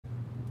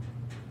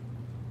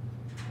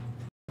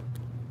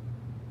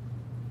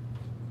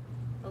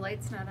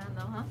light's not on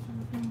though, huh?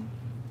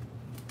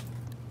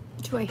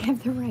 Do I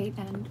have the right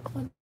end?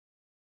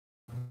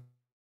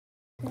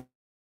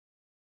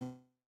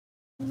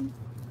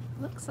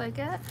 Looks like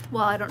it.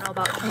 Well, I don't know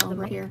about Oh,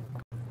 right here.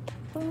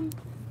 Boom.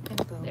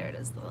 And boom. There it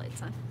is, the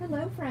light's on.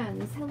 Hello,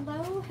 friends.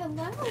 Hello,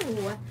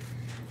 hello.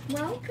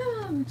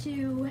 Welcome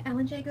to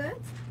J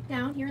Goods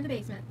down here in the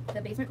Basement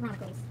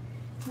Chronicles.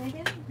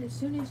 Megan, as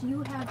soon as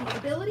you have the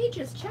ability,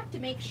 just check to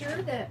make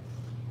sure that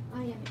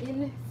I am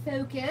in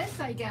focus,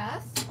 I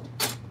guess.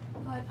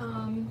 But,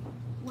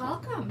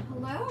 welcome.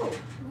 Hello.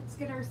 Let's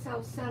get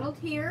ourselves settled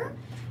here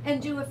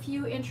and do a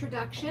few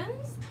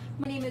introductions.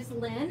 My name is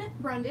Lynn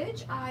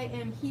Brundage. I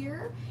am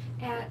here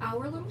at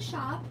our little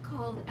shop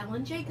called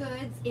J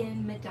Goods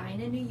in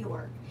Medina, New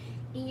York.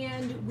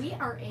 And we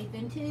are a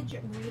vintage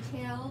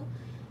retail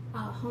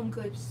home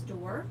goods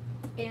store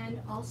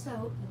and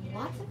also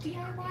lots of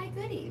DIY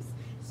goodies.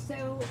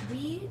 So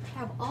we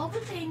have all the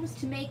things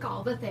to make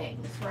all the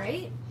things,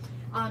 right?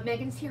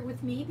 Megan's here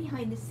with me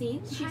behind the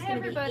scenes. She's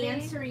going to be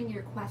answering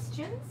your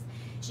questions.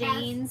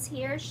 Jane's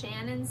here,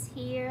 Shannon's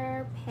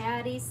here,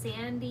 Patty,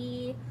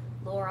 Sandy,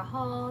 Laura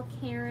Hall,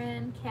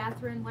 Karen,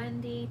 Catherine,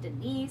 Wendy,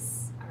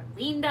 Denise,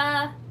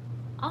 Arlinda,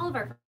 all of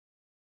our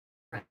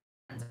friends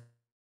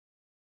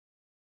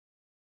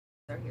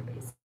are here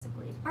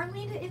basically.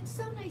 Arlinda, it's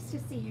so nice to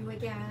see you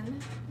again.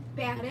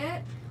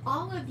 Bandit,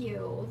 all of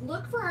you.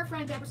 Look for our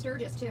friend Deborah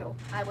Sturgis too.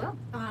 I will.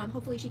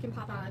 Hopefully she can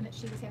pop on.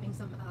 She was having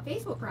some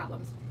Facebook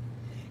problems.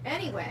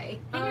 Anyway.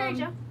 Hey,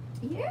 Joe.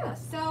 Yeah,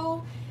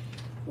 so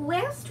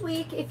last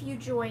week, if you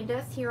joined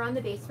us here on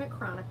the Basement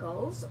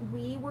Chronicles,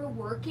 we were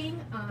working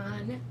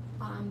on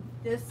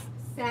this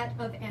set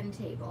of end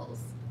tables,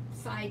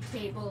 side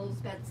tables,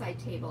 bedside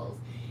tables.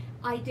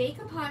 I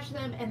decoupaged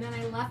them and then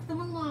I left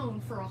them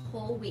alone for a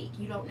whole week.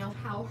 You don't know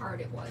how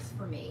hard it was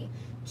for me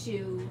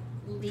to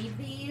leave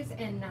these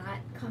and not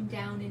come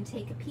down and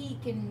take a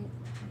peek and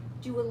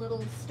do a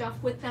little stuff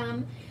with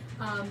them.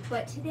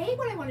 But today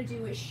what I want to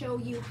do is show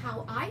you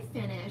how I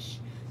finish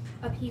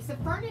a piece of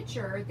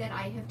furniture that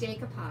I have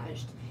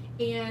decoupaged,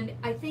 and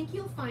I think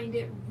you'll find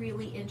it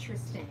really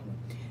interesting.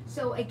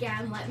 So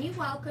again, let me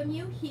welcome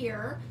you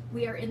here.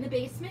 We are in the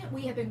basement.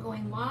 We have been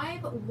going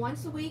live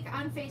once a week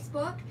on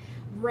Facebook,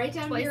 right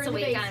down here in the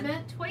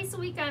basement. Twice a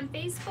week on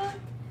Facebook,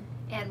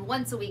 and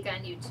once a week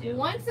on YouTube.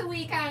 Once a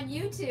week on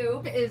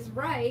YouTube is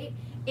right,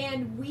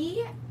 and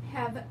we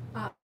have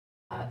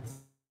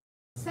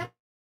set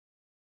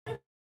a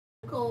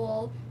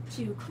goal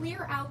to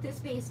clear out this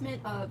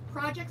basement of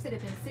projects that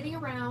have been sitting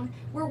around.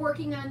 We're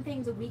working on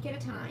things a week at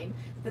a time.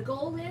 The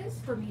goal is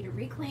for me to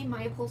reclaim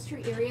my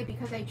upholstery area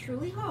because I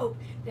truly hope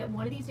that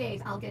one of these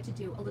days I'll get to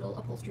do a little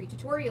upholstery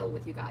tutorial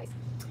with you guys.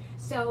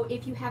 So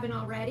if you haven't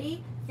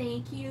already,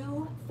 thank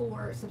you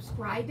for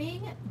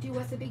subscribing. Do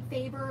us a big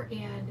favor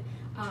and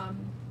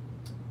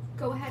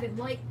go ahead and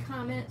like,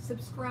 comment,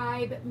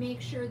 subscribe.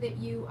 Make sure that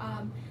you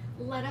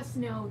let us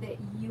know that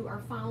you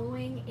are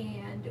following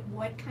and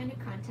what kind of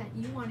content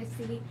you want to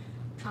see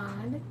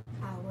on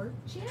our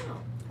channel.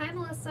 Hi,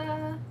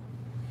 Melissa.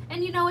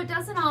 And you know, it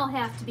doesn't all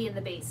have to be in the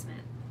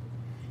basement.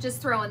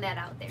 Just throwing that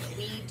out there.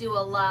 We do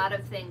a lot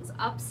of things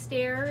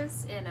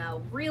upstairs in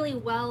a really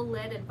well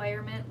lit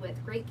environment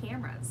with great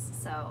cameras.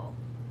 So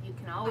you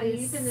can always... Are you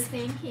using the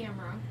same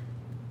camera?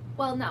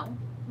 Well, no.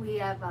 We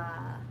have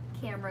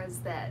cameras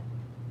that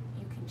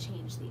you can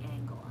change the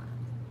angle on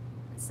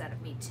instead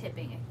of me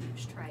tipping a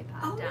huge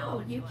tripod down. Oh,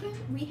 no, you can.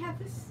 We have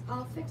this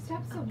all fixed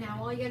up, so now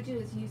all you gotta do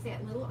is use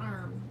that little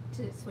arm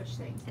to switch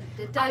things.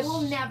 I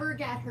will never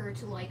get her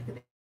to like the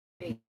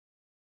baby.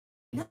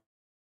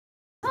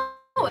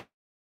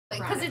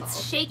 Because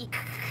it's shaky.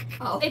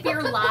 Oh. If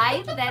you're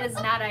live, that is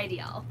not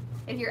ideal.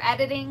 If you're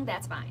editing,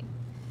 that's fine.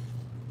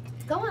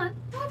 Go on.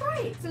 All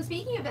right. So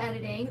speaking of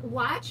editing,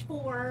 watch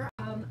for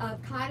a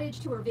cottage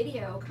tour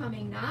video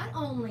coming not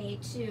only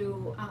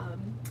to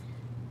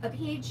a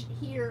page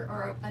here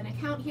or an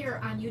account here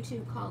on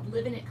YouTube called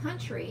Living It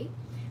Country,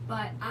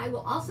 but I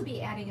will also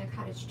be adding a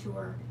cottage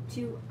tour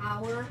to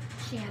our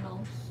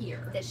channel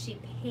here. That she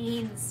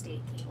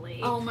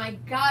painstakingly. Oh my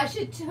gosh,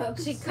 it took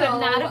She so could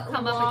not have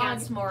come long. up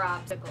against more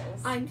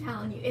obstacles. I'm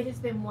telling you, it has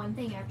been one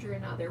thing after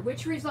another,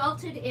 which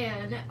resulted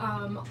in,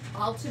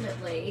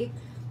 ultimately,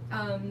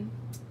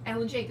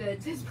 J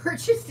Goods has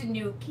purchased a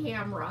new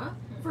camera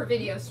for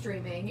video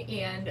streaming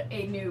and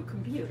a new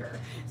computer.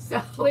 So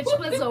which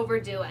was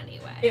overdue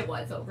anyway. It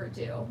was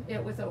overdue.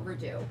 It was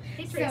overdue.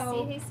 Hey Tracy,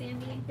 so, hey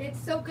Sandy.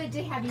 It's so good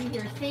to have you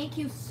here. Thank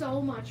you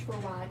so much for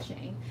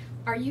watching.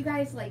 Are you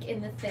guys like in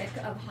the thick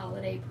of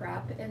holiday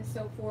prep and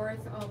so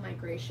forth? Oh my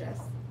gracious.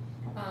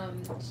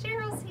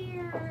 Cheryl's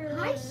here.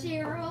 Hi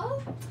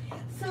Cheryl.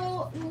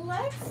 So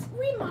let's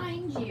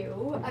remind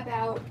you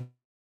about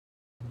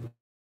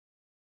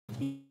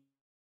these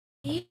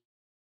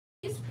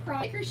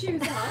take your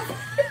shoes off.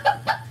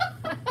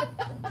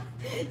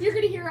 You're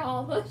gonna hear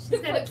all those.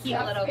 She's got a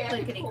cute little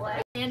clickety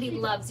clack. Sandy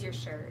loves your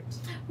shirt.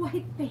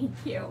 Why, thank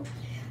you.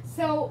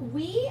 So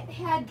we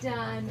had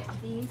done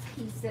these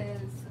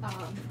pieces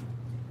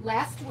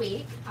last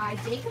week. I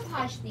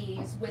decoupaged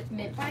these with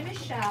Mint by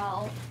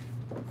Michelle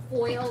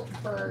foil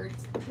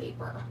birds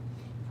paper.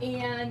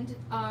 And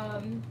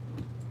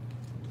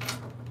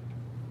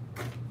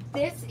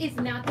this is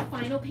not the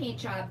final paint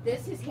job.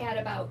 This has had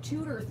about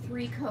 2 or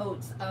 3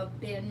 coats of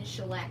bin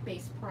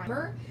shellac-based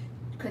primer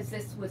because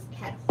this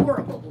had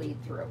horrible bleed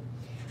through.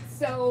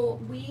 So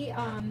we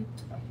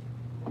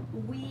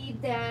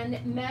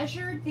then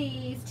measured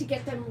these to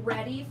get them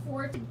ready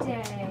for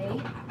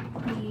today.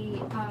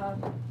 We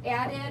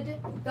added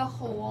the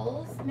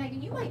holes.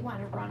 Megan, you might want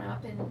to run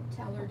up and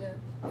tell her to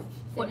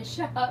finish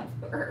up,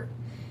 or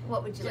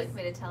What would you like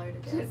me to tell her to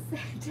do? just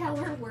tell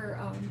her we're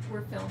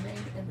filming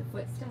in the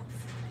footsteps.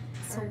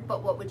 So,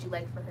 but what would you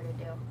like for her to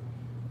do?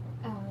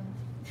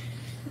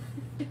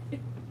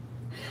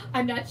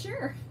 I'm not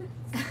sure.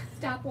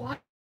 Stop walking.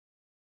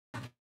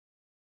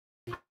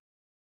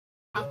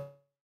 I'll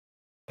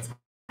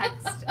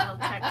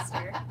text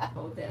her.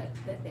 Oh, that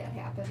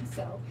happened.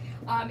 So,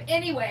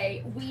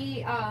 anyway,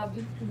 we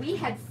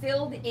had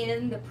filled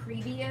in the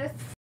previous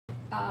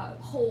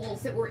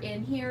holes that were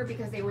in here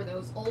because they were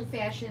those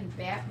old-fashioned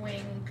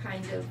batwing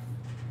kind of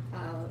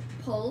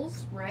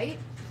pulls, right?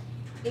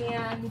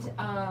 And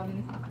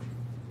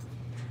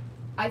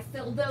I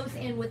filled those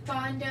in with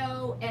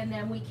Bondo, and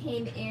then we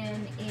came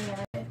in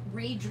and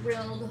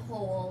re-drilled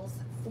holes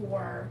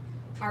for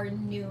our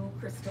new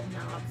crystal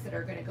knobs that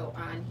are going to go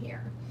on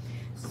here.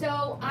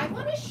 So I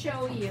want to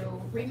show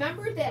you,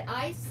 remember that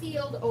I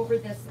sealed over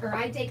this, or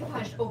I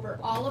decoupaged over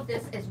all of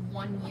this as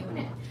one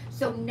unit.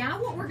 So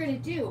now what we're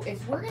going to do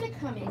is we're going to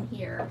come in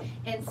here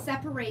and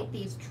separate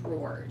these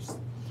drawers.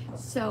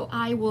 So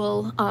I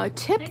will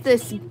tip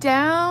this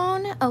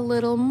down a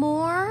little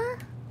more.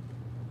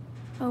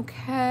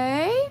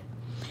 Okay.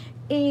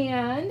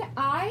 And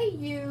I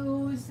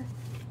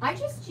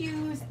just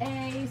use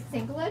a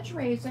single edge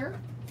razor.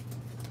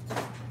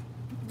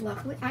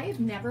 Luckily, I have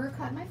never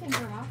cut my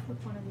finger off with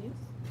one of these.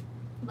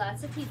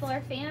 Lots of people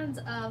are fans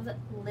of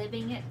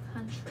Living It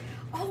Country.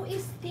 Oh,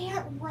 is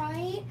that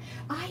right?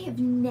 I've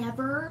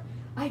never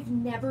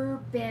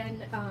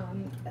been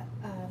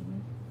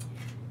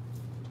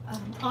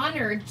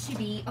honored to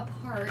be a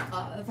part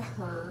of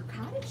her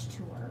cottage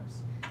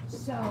tours.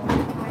 So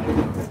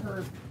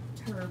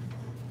her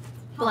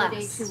holiday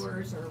Blessed.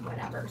 tours or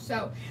whatever.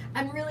 So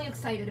I'm really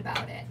excited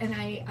about it. And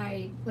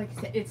I like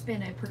I said, it's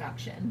been a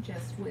production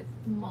just with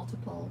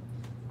multiple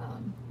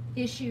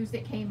issues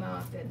that came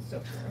up and so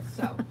forth.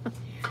 So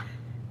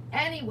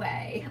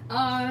anyway,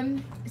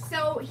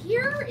 so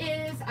here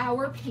is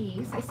our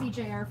piece. I see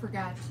JR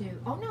forgot to,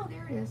 oh no,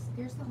 there it is.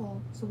 There's the hole.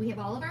 So we have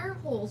all of our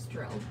holes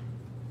drilled.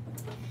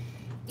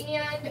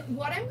 And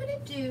what I'm going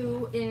to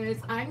do is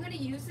I'm going to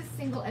use a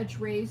single edge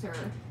razor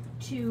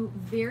to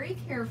very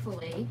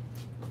carefully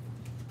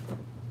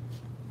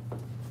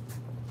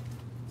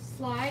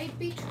slide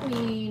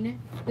between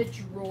the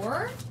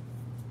drawer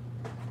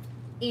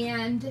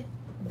and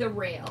the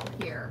rail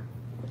here.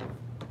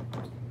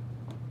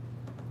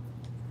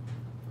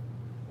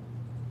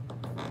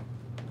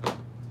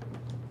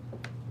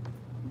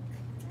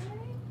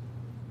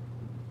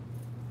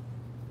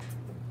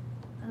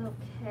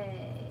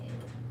 Okay.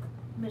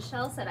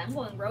 Michelle said, I'm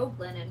going rogue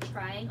linen and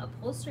trying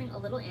upholstering a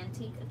little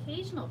antique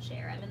occasional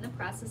chair. I'm in the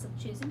process of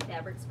choosing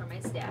fabrics for my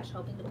stash,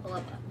 hoping to pull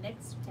up a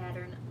mixed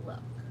pattern look.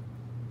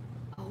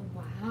 Oh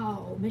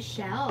wow,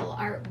 Michelle,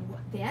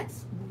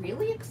 that's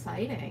really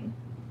exciting.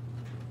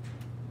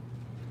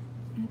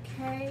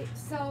 Okay,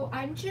 so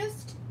I'm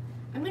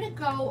going to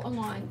go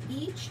along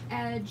each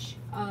edge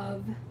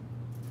of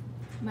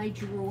my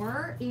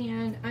drawer,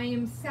 and I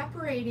am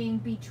separating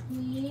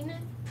between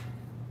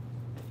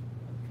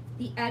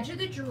the edge of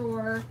the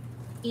drawer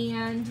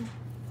and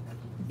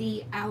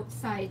the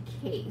outside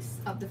case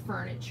of the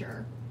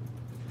furniture.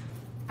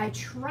 I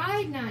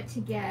tried not to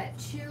get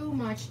too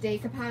much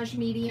decoupage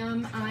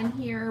medium on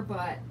here,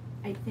 but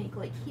I think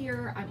like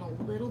here I'm a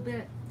little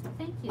bit.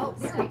 Thank you, Oh,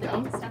 there we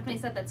Stephanie. go. Stephanie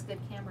said that's a good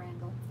camera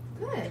angle.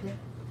 Good.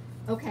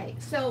 Okay,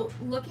 so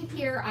look at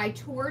here. I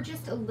tore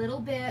just a little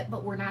bit,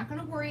 but we're not going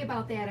to worry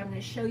about that. I'm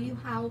going to show you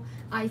how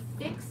I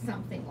fix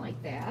something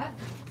like that.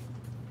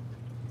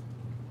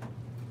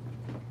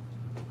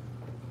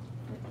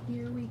 But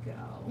here we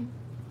go.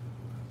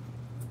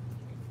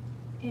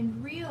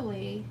 And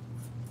really,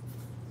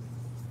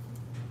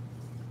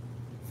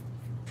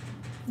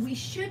 we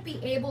should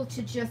be able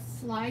to just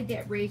slide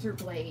that razor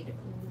blade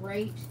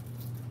right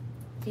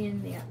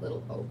in that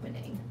little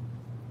opening.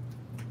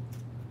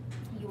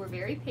 You were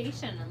very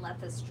patient and let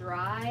this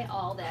dry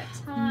all that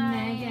time.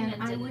 Megan,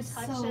 and I didn't was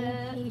touch so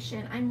it.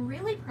 patient. I'm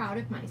really proud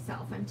of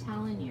myself, I'm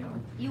telling you.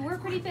 You were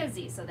pretty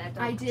busy, so that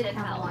I did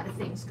have help. a lot of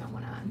things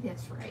going on.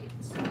 That's right.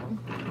 So,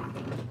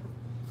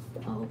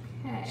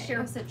 okay.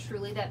 Cheryl said,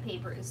 truly, that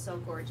paper is so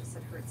gorgeous,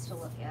 it hurts to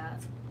look at.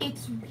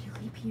 It's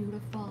really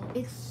beautiful.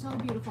 It's so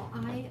beautiful.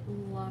 I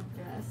love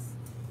this.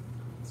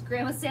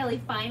 Grandma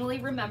Sally finally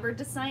remembered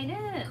to sign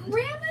in.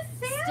 Grandma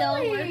Sally!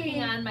 Still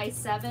working on my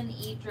 7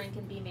 eat, drink,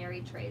 and be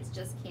merry trays.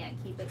 Just can't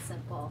keep it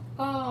simple.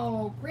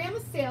 Oh, Grandma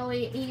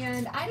Sally,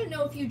 and I don't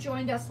know if you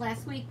joined us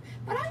last week,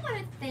 but I want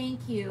to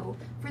thank you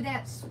for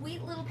that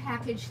sweet little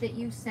package that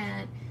you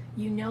sent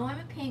You know I'm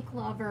a pink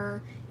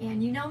lover,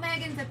 and you know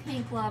Megan's a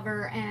pink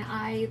lover,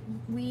 and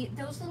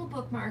those little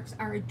bookmarks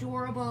are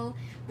adorable,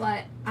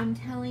 but I'm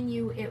telling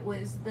you, it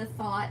was the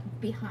thought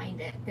behind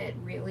it that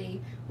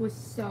really was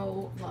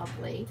so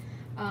lovely.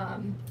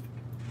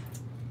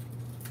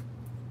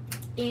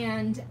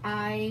 And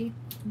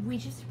we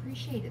just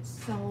appreciate it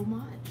so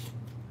much.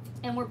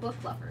 And we're book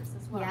lovers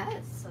as well.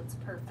 Yes. So it's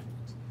perfect.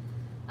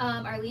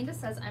 Arlinda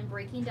says, I'm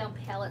breaking down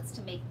palettes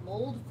to make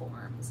mold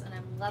forms, and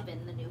I'm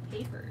loving the new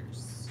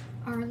papers.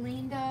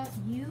 Arlinda,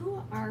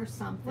 you are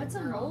something. What's a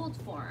girl. mold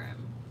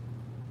form?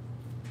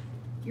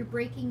 You're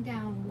breaking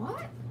down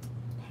what?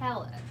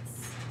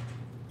 Palettes.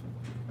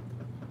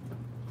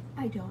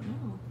 I don't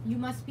know. You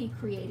must be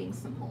creating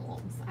some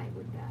molds, I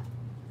would bet.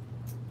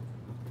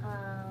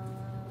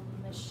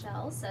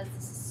 Michelle says,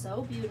 this is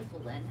so beautiful,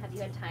 Lynn. Have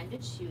you had time to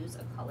choose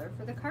a color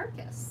for the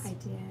carcass? I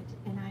did,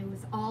 and I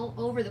was all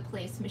over the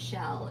place,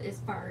 Michelle, as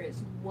far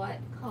as what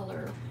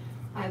color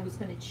I was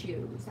going to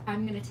choose.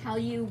 I'm going to tell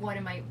you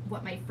what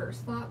my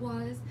first thought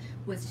was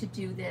to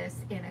do this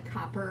in a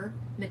copper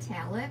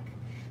metallic,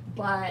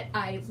 but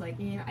I was like,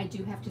 yeah, I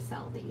do have to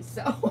sell these,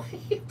 so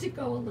I have to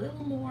go a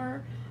little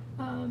more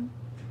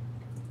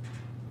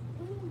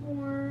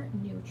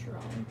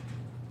neutral.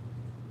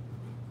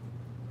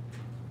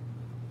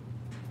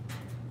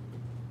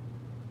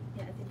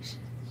 Yeah, I think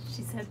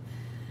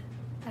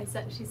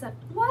she said,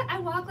 what? I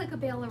walk like a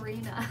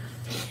ballerina.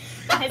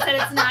 I said,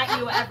 it's not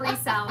you. Every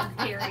sound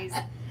carries.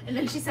 And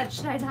then she said,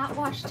 should I not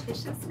wash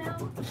dishes now?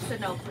 She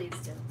said, no, please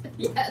do.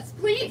 Yes,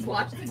 please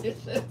wash the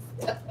dishes.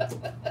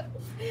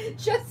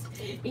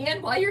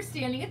 And while you're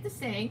standing at the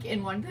sink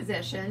in one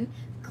position,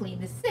 clean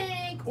the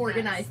sink,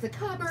 organize the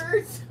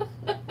cupboards.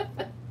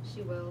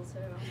 She will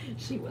too.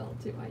 She will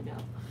too, I know.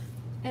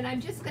 And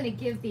I'm just going to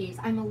give these,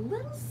 I'm a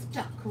little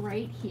stuck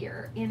right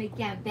here. And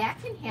again,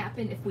 that can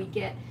happen if we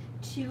get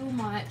too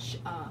much,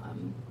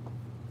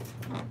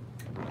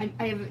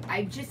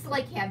 I just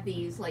like have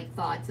these like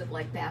thoughts of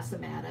like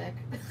Bassomatic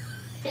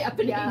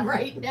happening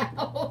right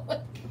now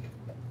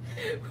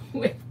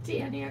with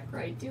Dan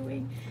Aykroyd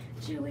doing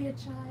Julia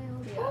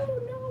Child. Yeah.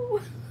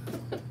 Oh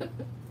no.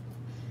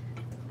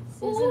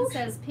 Susan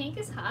says, pink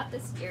is hot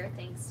this year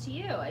thanks to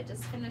you. I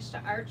just finished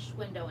an arched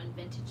window in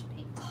vintage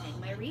pink to hang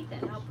my wreath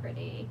in. How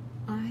pretty.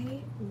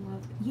 I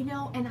love,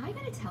 and I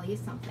gotta tell you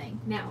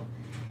something. Now,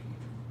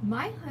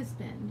 my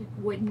husband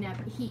would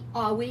never, he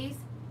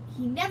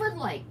never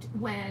liked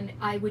when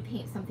I would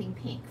paint something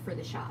pink for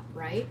the shop,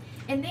 right?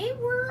 And they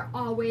were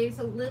always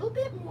a little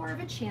bit more of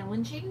a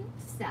challenging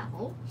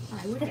sell,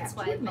 I would That's have to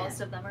why admit.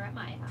 most of them are at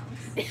my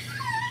house.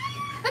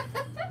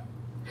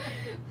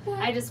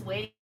 I just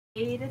waited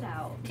it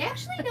out.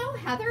 Actually, no,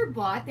 Heather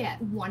bought that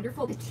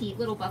wonderful petite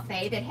little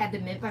buffet that had the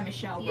Mint by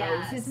Michelle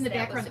roses in the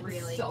background. It was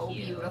really so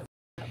cute. beautiful.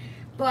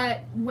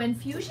 But when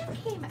Fusion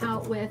came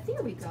out with,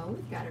 there we go,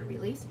 we've got it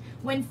released.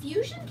 When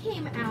Fusion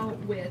came out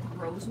with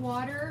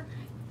Rosewater,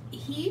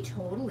 he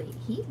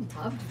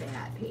loved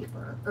that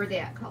paper, or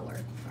that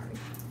color, sorry.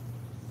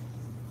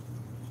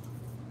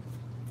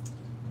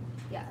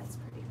 Yeah, it's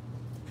pretty.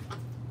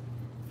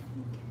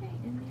 Okay,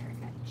 and there I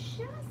got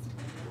just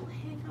a little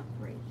hang up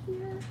right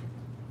here.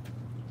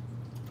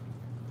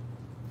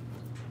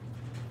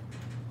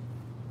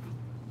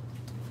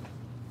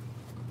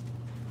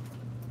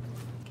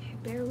 Okay,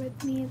 bear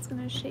with me. It's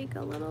gonna shake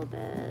a little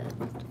bit.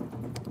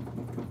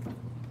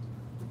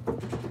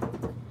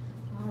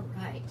 All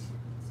right,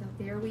 so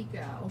there we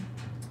go.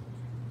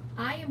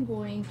 I am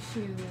going to,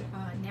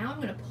 now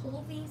I'm going to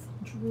pull these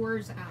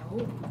drawers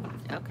out.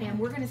 Okay. And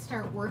we're going to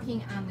start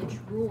working on the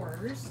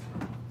drawers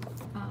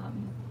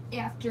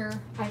after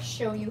I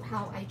show you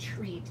how I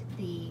treat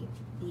the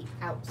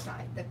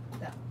outside, the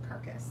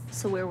carcass.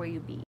 So where will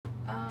you be?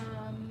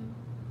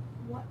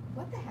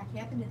 What the heck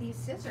happened to these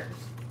scissors?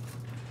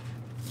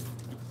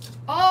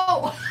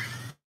 Oh!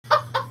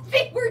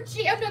 They were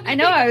jammed up. I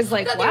know, I was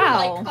like, They were,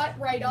 wow. like, cut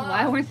right off.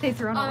 Why weren't they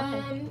thrown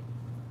away?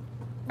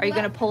 Are you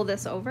gonna pull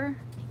this over?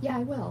 Yeah,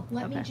 I will.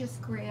 Let me Okay.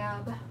 just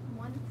grab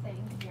one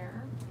thing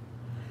here.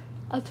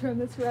 I'll turn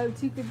this around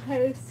so you can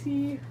kind of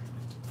see.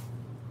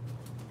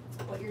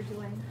 What you're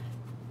doing.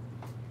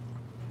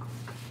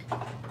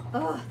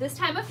 Oh, this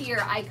time of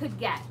year, I could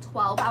get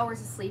 12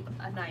 hours of sleep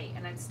a night,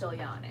 and I'm still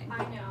yawning.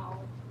 I know.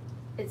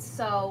 It's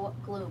so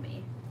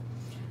gloomy.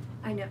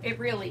 I know. It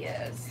really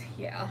is.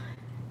 Yeah.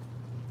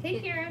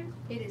 Hey, Karen.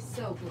 It is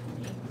so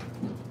gloomy.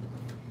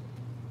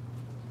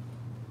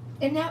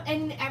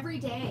 And every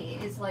day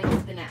is like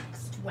the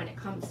next when it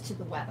comes to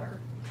the weather.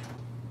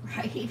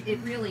 Right? It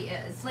really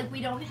is. Like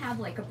we don't have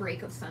like a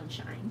break of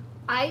sunshine.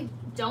 I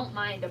don't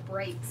mind a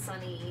bright,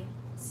 sunny,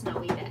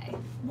 snowy day.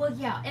 Well,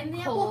 yeah, and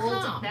that Cold,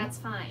 will come. that's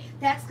fine.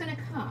 That's gonna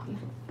come.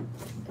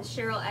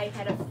 Cheryl, I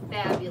had a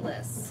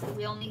fabulous.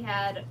 We only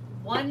had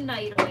one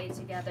night away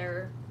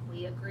together.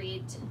 We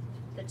agreed,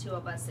 the two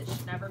of us, it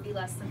should never be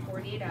less than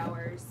 48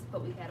 hours,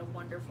 but we had a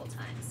wonderful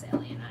time,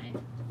 Sally and I.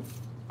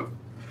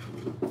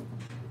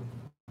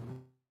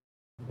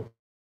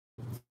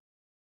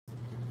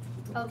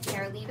 Okay,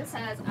 Marlena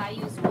says, I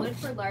use wood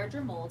for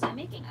larger molds I'm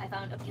making. I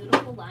found a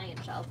beautiful lion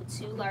shelf with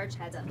 2 large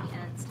heads on the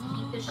ends to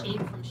keep the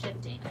shape from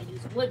shifting. I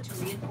use wood to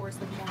reinforce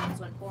the forms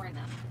when pouring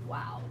them.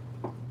 Wow.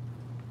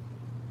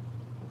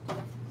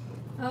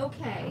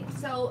 Okay,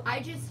 so I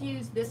just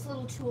used this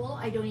little tool.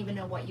 I don't even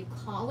know what you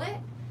call it.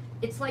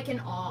 It's like an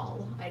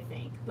awl, I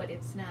think, but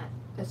it's not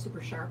a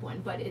super sharp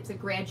one. But it's a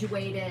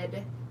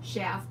graduated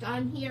shaft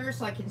on here,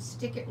 so I can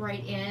stick it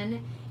right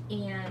in,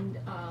 and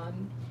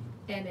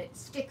it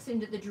sticks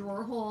into the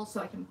drawer hole,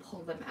 so I can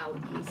pull them out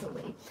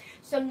easily.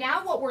 So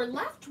now what we're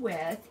left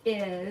with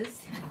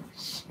is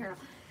Cheryl.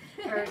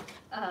 Or,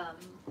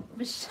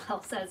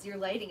 Michelle says, your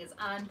lighting is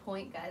on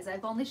point, guys.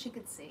 If only she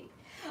could see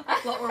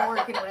what we're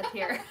working with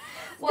here.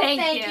 Well,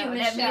 thank you,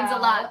 Michelle. That means a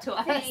lot to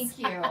us. Thank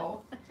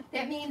you.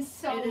 That means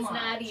so much. It is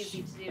not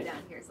easy to do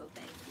down here, so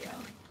thank you.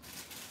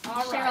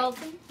 All Cheryl, right.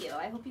 thank you.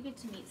 I hope you get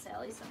to meet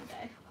Sally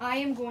someday. I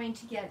am going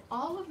to get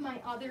all of my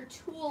other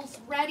tools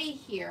ready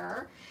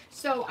here.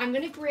 So I'm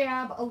going to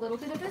grab a little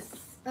bit of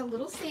a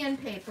little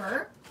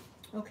sandpaper.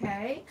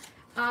 Okay.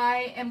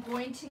 I am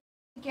going to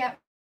get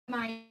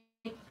my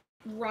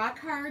rock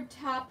hard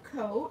top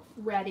coat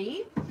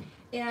ready,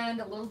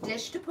 and a little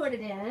dish to put it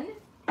in,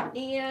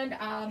 and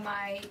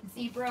my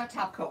Zibra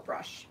top coat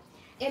brush.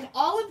 And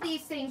all of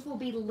these things will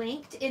be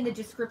linked in the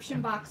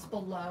description box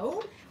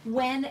below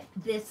when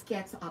this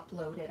gets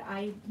uploaded.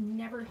 I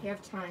never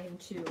have time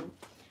to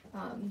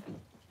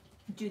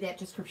do that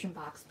description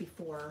box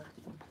before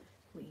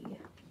we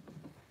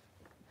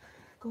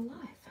go live.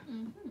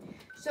 Mm-hmm.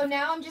 So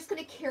now I'm just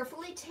going to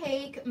carefully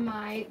take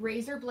my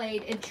razor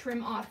blade and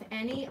trim off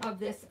any of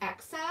this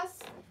excess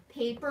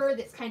paper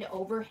that's kind of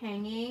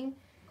overhanging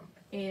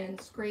and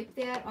scrape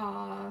that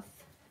off.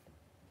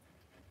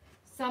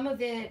 Some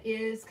of it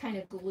is kind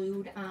of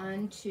glued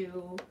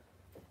onto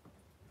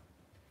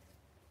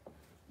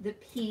the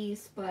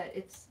piece, but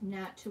it's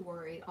not to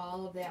worry.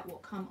 All of that will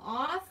come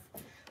off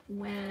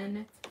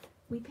when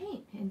we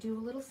paint and do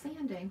a little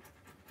sanding.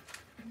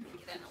 Let me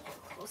get in a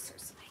little closer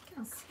so I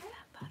can see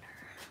that better.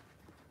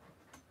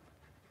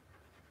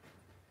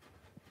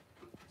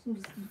 So I'm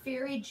just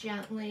very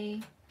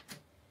gently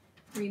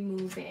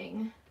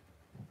removing.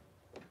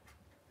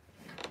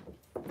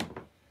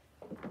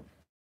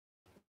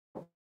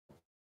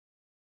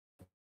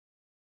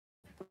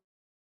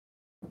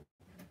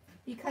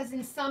 Because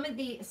in some of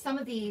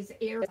these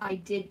areas, I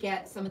did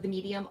get some of the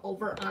medium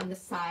over on the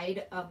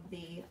side of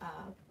the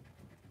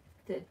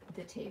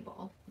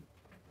table,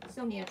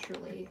 so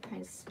naturally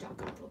kind of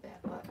stuck a little bit.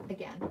 But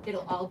again,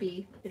 it'll all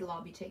be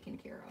taken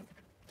care of.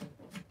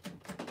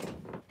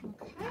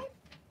 Okay.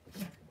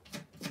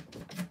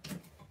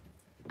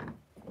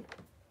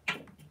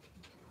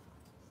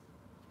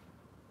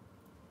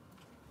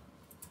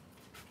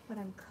 But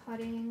I'm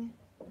cutting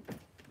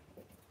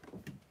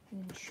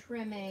and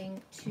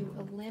trimming to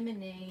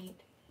eliminate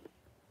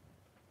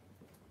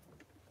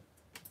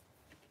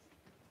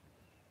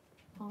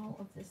all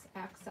of this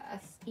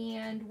excess.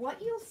 And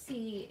what you'll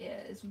see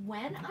is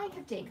when I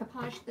have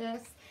decoupaged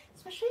this,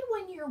 especially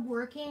when you're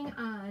working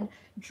on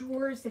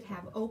drawers that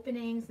have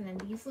openings and then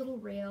these little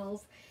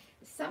rails,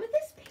 some of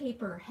this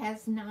paper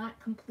has not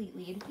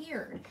completely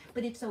adhered,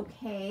 but it's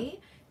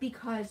okay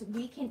because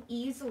we can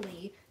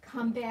easily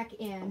come back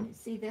in.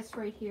 See this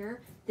right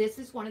here? This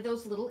is one of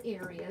those little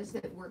areas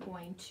that we're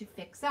going to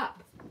fix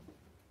up.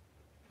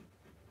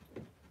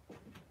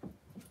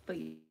 But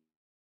you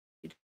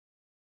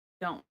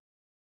don't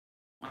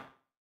want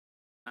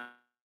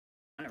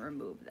to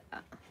remove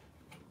that.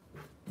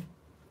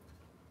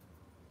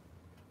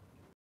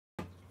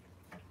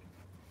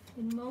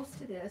 And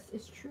most of this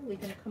is truly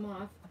going to come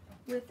off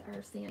with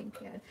our sanding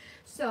pad.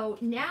 So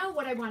now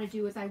what I want to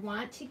do is I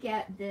want to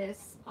get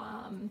this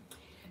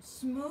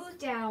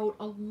smoothed out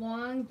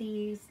along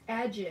these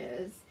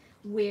edges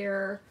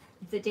where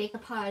the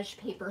decoupage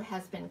paper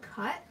has been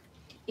cut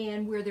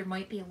and where there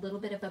might be a little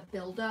bit of a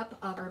buildup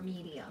of our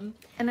medium.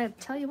 And I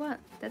tell you what,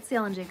 that's the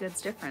L&J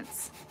Goods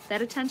difference.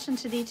 That attention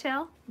to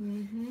detail,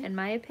 in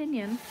my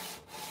opinion,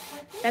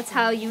 that's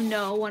how you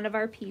know one of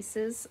our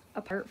pieces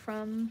apart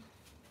from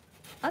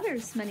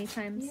others many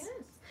times. Yes.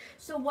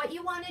 So what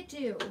you want to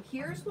do,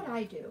 here's what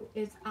I do,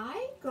 is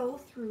I go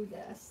through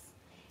this,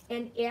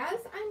 and as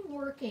I'm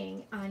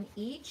working on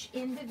each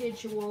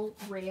individual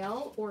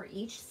rail or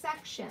each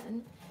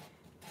section,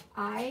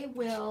 I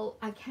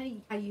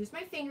use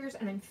my fingers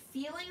and I'm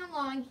feeling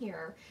along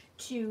here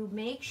to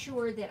make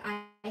sure that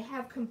I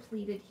have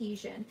complete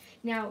adhesion.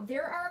 Now,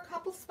 there are a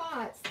couple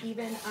spots,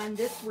 even on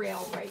this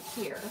rail right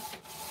here,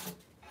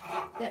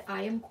 that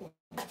I am going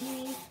to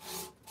be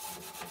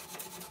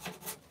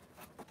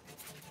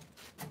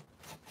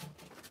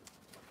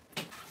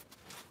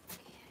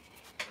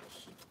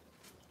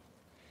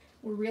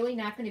We're really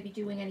not going to be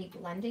doing any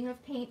blending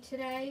of paint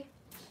today.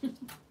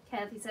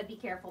 Kathy said, "Be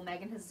careful.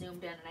 Megan has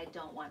zoomed in, and I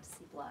don't want to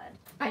see blood."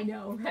 I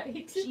know,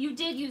 right? You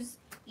did use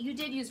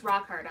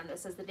rock hard on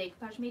this as the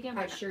decoupage medium.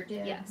 I sure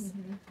did. Yes.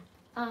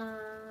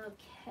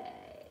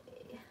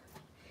 Okay.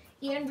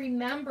 And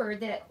remember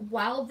that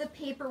while the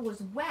paper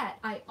was wet,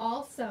 I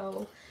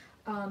also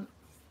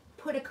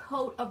put a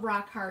coat of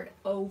rock hard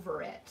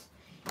over it.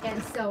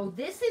 And so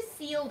this is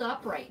sealed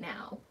up right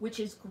now, which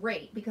is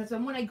great because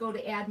then when I go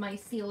to add my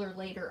sealer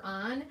later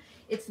on,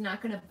 it's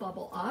not going to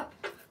bubble up.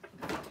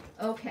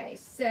 Okay,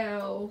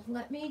 so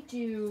let me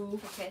do.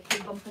 Okay,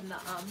 you're bumping the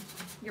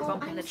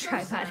I'm the so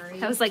tripod.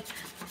 sorry. I was like,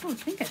 I don't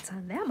think it's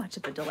on that much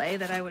of a delay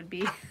that I would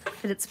be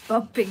that it's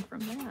bumping from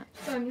that.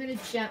 So I'm going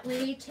to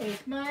gently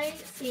take my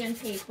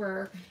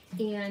sandpaper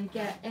and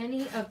get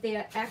any of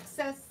that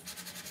excess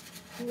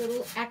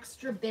little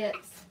extra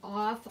bits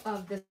off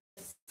of the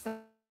side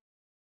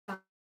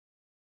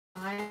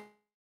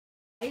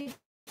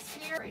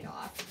here, right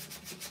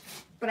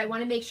off. But I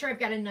want to make sure I've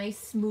got a nice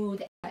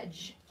smooth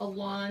edge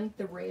along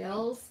the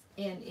rails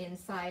and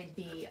inside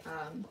the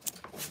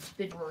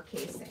drawer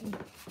casing.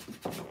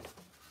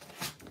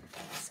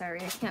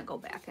 Sorry, I can't go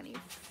back any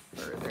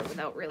further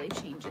without really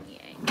changing the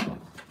angle.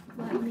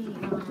 Let me,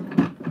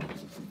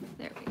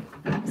 There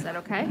we go. Is that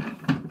okay?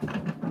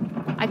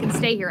 I can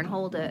stay here and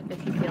hold it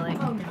if you feel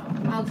like. oh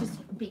no, I'll just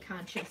be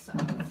conscious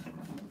of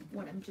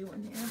what I'm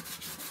doing there.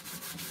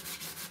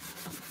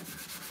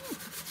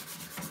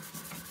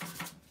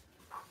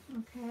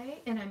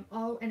 Okay, and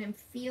I'm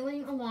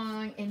feeling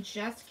along and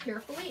just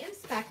carefully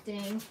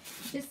inspecting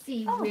to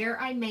see where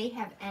I may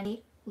have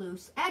any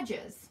loose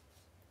edges.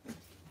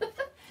 My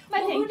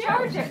Well, pink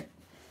charger.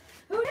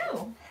 Who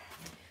knew?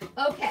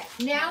 Okay,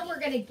 now we're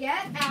gonna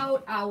get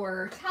out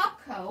our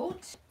top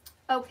coat.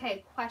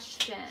 Okay,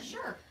 question.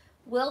 Sure.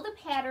 Will the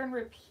pattern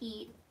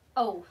repeat?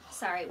 Oh,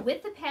 sorry.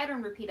 With the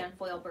pattern repeat on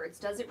foil birds,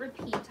 does it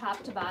repeat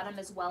top to bottom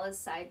as well as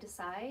side to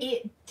side?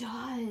 It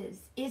does.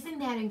 Isn't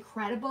that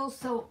incredible?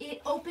 So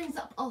it opens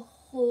up a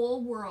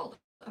whole world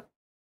of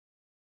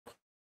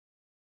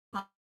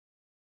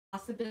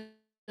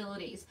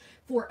possibilities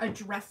for a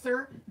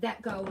dresser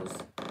that goes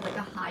like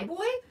a high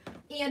boy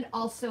and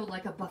also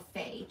like a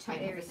buffet type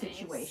Very of a nice.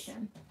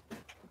 situation.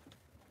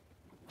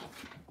 All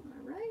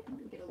right, I'm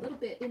gonna get a little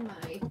bit in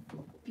my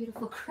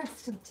beautiful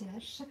crystal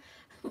dish.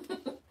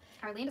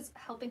 Arlene is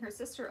helping her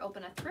sister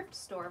open a thrift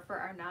store for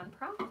our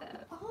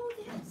nonprofit. Oh,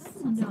 that's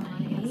That's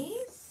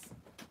nice.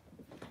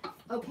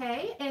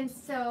 Okay, and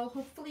so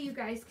hopefully you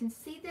guys can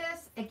see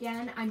this.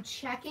 Again, I'm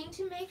checking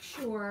to make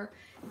sure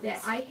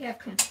that I have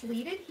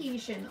complete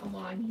adhesion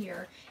along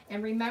here.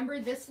 And remember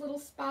this little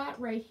spot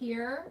right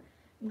here?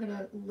 I'm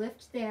gonna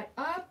lift that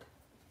up.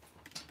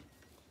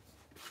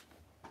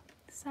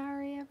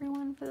 Sorry,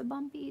 everyone, for the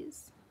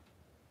bumpies.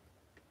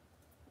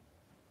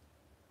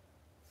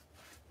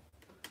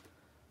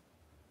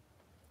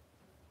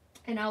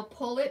 And I'll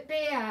pull it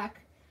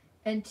back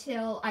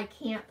until I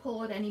can't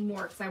pull it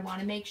anymore because I want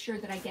to make sure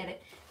that I get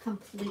it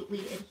completely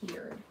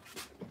adhered.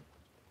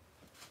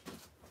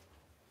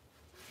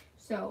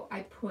 So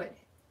I put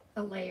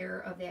a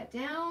layer of that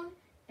down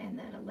and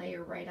then a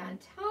layer right on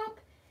top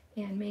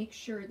and make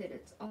sure that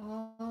it's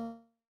all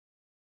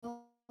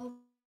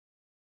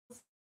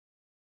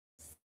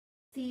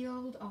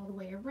sealed all the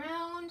way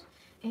around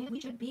and we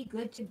should be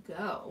good to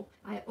go.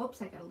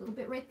 Oops, I got a little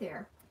bit right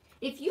there.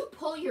 If you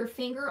pull your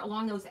finger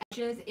along those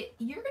edges,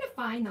 you're going to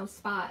find those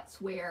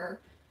spots where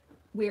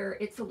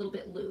it's a little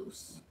bit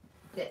loose,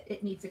 that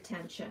it needs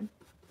attention.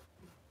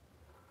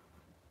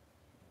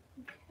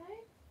 Okay.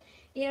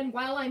 And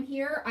while I'm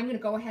here, I'm going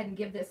to go ahead and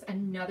give this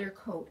another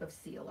coat of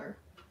sealer.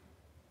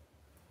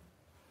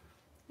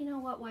 You know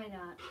what? Why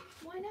not?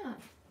 Why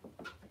not?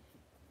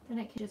 Then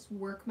I can just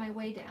work my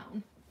way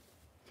down.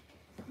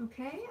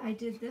 Okay, I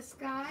did this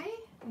guy.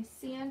 I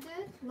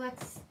sanded.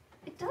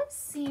 It does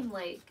seem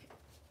like.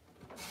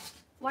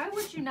 Why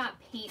would you not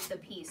paint the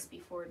piece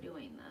before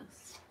doing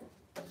this?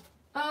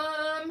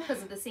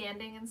 Because of the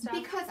sanding and stuff?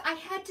 Because I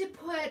had to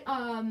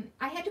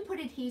put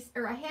adhesive,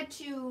 or I had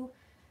to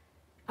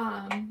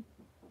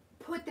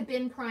put the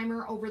bin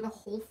primer over the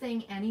whole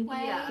thing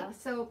anyway. Yeah.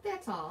 So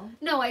that's all.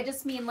 No, I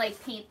just mean like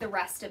paint the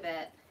rest of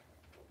it.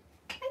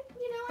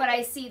 But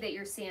I see that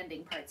you're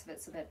sanding parts of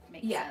it, so that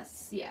makes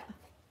sense. Yes,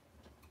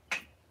 yeah.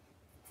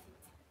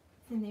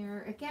 And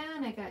there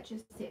again, I got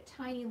just a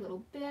tiny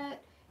little bit.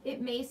 It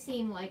may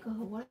seem like, oh,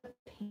 what a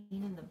pain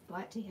in the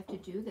butt to have to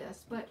do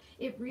this, but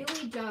it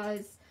really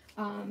does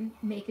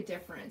make a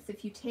difference.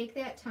 If you take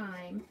that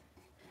time.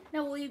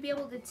 Now, will you be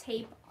able to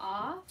tape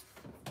off?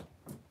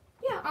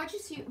 Yeah, I'll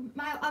just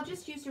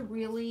use a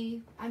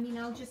really,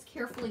 I'll just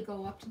carefully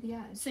go up to the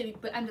edge. So,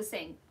 but I'm just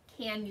saying,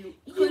 can you?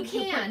 You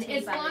can,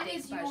 as long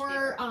as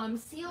your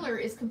sealer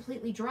is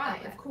completely dry,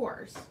 Okay. of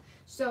course.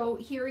 So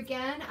here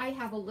again, I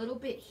have a little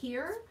bit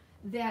here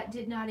that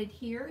did not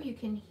adhere. You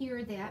can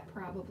hear that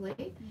probably.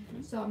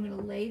 Mm-hmm. So I'm going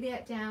to lay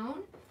that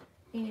down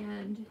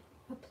and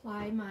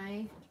apply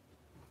my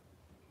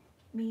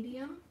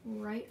medium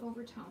right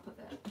over top of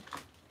it.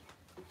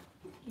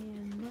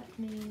 And let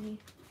me,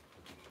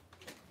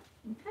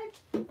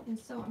 okay, and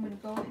so I'm going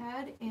to go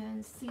ahead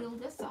and seal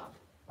this up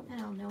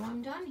and I'll know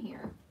I'm done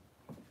here.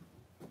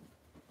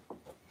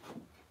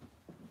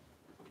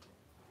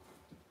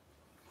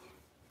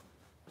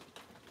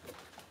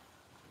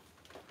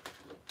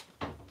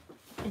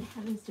 And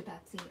heavens to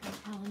Betsy,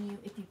 I'm telling you,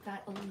 if you've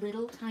got a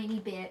little tiny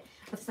bit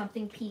of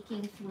something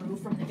peeking through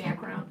from the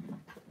background,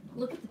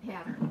 look at the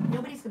pattern.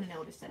 Nobody's going to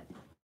notice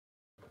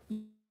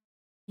it.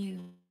 You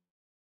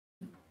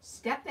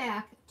step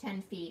back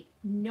 10 feet,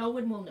 no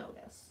one will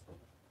notice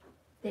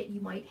that you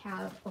might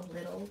have a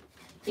little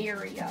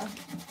area.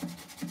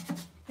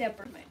 That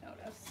bird might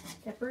notice.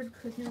 That bird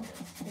could notice.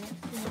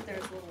 There's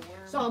a little worm.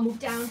 So I'll move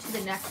down to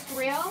the next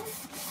rail,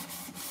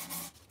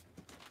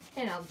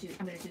 and I'm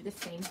going to do the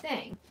same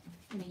thing.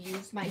 I'm going to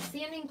use my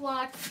sanding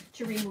block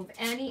to remove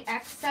any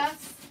excess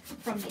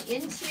from the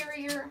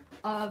interior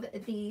of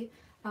the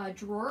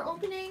drawer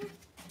opening.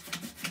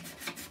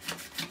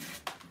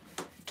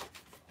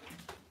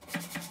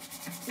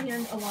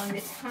 And along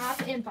the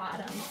top and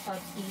bottom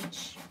of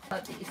each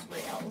of these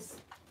rails.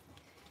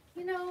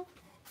 You know,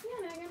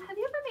 Yeah, Megan. have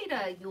you ever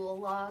made a Yule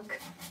log?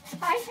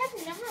 I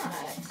have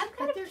not. I'm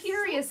kind But of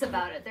curious so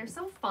about it. They're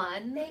so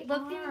fun. They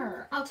looking.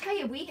 are. I'll tell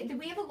you, we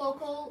have a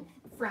local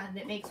friend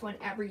that makes one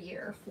every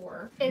year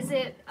for Is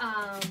it,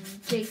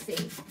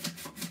 JC.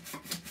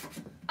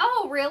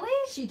 oh, really?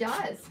 She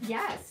does,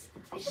 yes.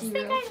 I just She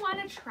think really- I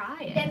want to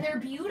try it. And they're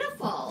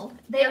beautiful.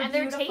 They're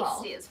beautiful.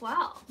 tasty as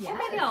well. Yes.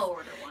 Well, maybe I'll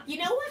order one. You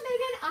know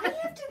what,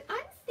 Megan?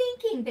 I'm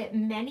thinking that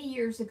many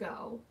years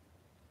ago,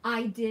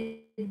 I did.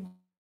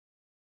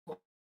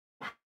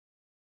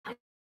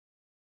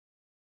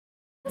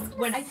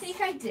 When I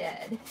think I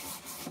did.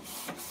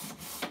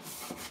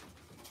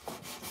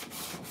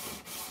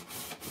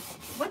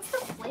 What's the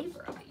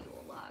flavor of a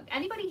Yule log?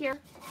 Anybody here?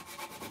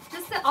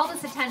 Just all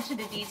this attention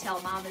to detail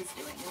Mom is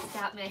doing has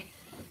got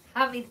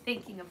me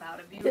thinking about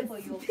a beautiful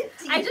Yule.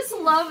 I just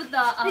love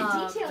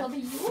The detail of a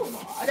Yule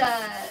log.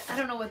 I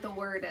don't know what the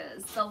word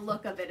is. The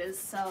look of it is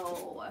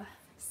so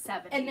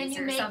 70s And then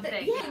you or make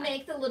something. you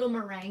make the little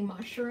meringue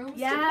mushrooms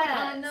to put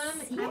on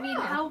them. I mean,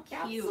 how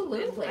cute.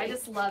 Absolutely. I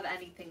just love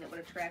anything that would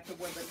attract a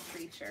woodland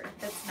creature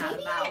that's not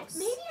maybe a mouse.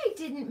 maybe I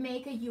didn't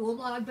make a Yule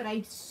log, but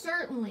I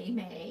certainly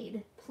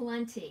made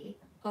plenty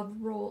of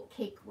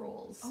cake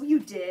rolls. Oh, you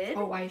did?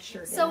 Oh, I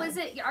sure did. So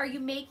are you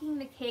making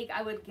the cake,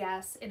 I would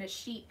guess, in a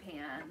sheet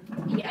pan?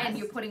 Yes. And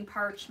you're putting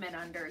parchment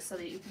under so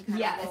that you can kind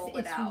Yes, of roll it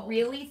it's out.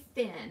 really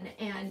thin,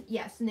 and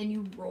yes, and then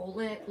you roll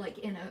it like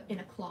in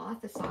a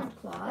cloth, a soft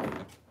cloth.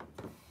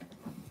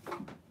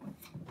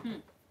 I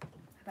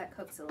bet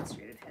Cook's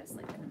Illustrated has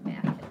like an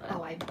immaculate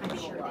Oh, I'm Yule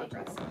sure log they do.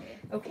 recipe.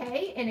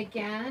 Okay, and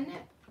again,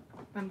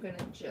 I'm gonna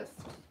just.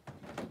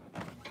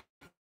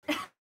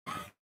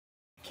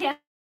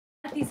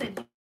 Kathy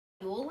said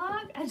Yule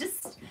log?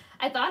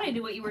 I thought I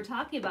knew what you were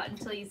talking about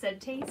until you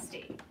said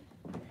tasty.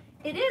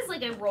 It is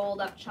like a rolled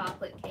up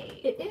chocolate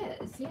cake. It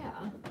is,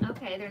 yeah.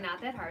 Okay, they're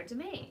not that hard to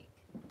make.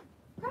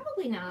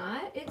 Probably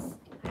not. It's.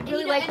 I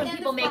really like when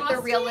people make the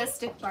frosting.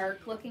 realistic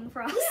bark looking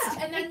frosting.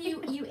 Yeah, and then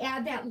you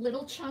add that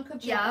little chunk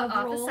of Yeah, off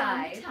the roll on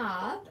side. the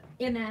top,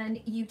 and then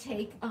you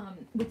take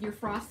with your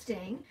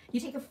frosting, you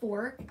take a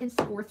fork and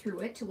score through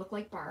it to look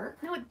like bark.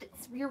 No,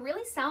 you're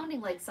really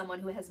sounding like someone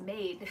who has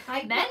made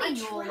I'm many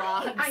Yule trying.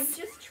 logs. I'm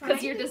just trying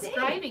Because you're to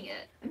describing think.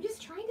 it. I'm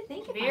just trying to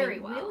think if Very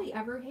I well. really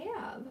ever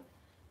have.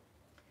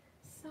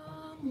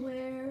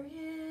 Somewhere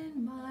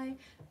in my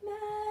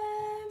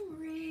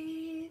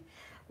memory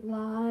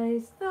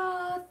lies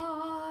the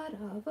thought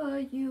of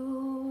a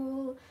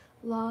Yule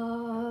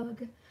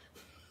log.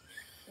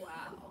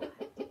 Wow.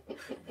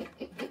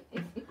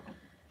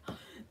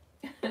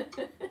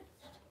 Okay,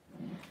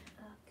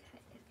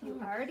 if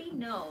you already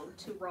know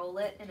to roll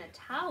it in a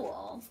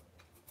towel,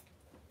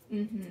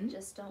 Mm-hmm.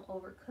 just don't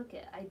overcook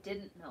it. I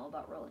didn't know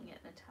about rolling it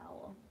in a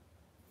towel.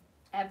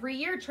 Every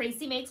year,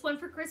 Tracy makes one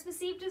for Christmas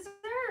Eve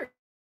dessert.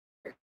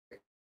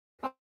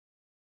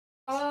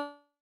 Oh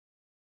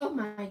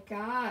my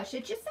gosh!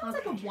 It just sounds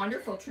like a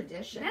wonderful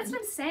tradition. That's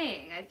what I'm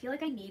saying. I feel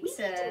like I need we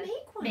to need to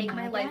make one. make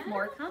my life Megan.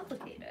 more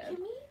complicated. Can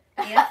we?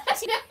 Yeah.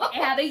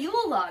 Add a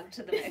Yule log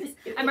to the mix.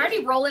 I'm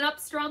already rolling up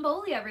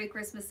Stromboli every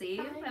Christmas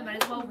Eve. I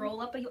might as well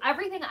roll up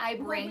everything I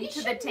bring we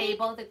to the should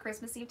table, the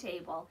Christmas Eve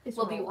table, Is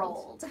will be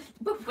rolled.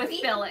 rolled with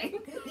filling.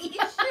 We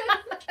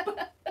should.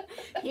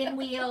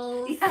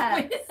 Pinwheels.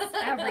 Yes,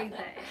 everything.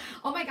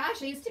 Oh my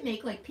gosh! I used to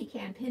make like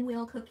pecan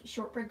pinwheel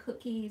shortbread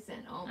cookies,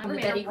 and I the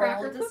made a Betty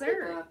Crocker rolled cookie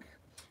dessert. book.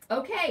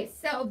 Okay,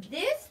 so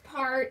this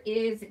part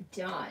is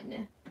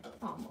done.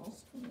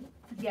 Almost.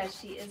 Yes,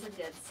 she is a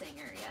good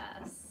singer,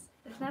 yes.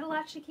 There's not a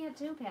lot she can't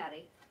do,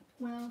 Patty.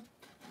 Well,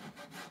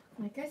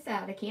 like I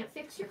said, I can't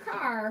fix your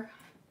car.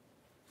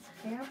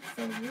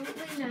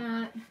 Absolutely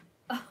not.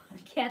 Oh,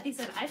 Kathy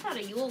said, I thought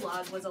a Yule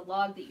log was a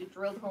log that you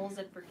drilled holes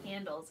in for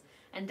candles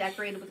and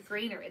decorated with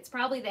greenery. It's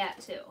probably that,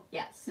 too.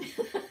 Yes.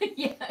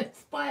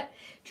 Yes, but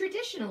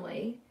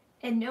traditionally,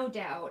 and no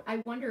doubt,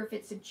 I wonder if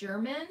it's a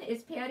German.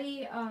 Is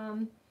Patty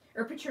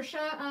or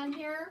Patricia on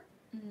here?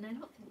 I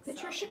don't think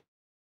Patricia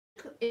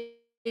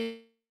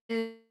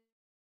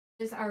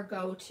is our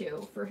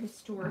go-to for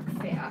historic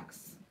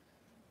facts.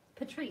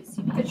 Patrice,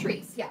 you mean?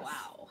 Patrice, yes.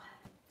 Wow.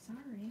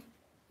 Sorry.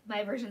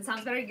 My version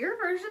sounds better. Your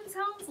version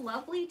sounds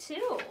lovely,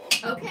 too.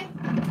 Okay,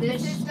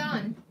 this is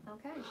done.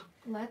 Okay. Okay,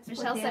 let's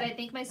Michelle put said, that. I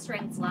think my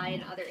strengths lie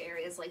in other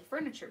areas like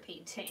furniture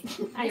painting.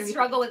 I There you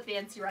struggle with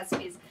fancy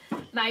recipes.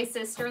 My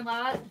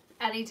sister-in-law,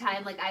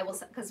 anytime, like I will,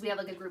 because we have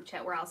like a group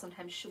chat where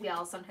we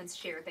all sometimes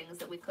share things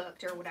that we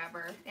cooked or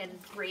whatever. And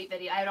great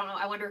video. I don't know.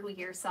 I wonder who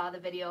here saw the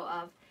video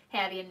of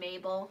Hattie and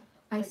Mabel.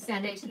 I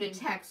sent it to the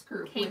text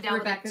group with down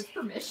with Rebecca's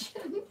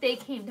permission. They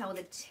came down with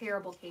a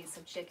terrible case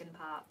of chicken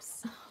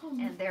pops,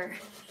 and they're.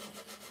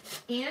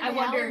 And I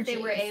wonder if they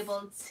allergies. were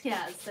able.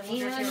 Yes, I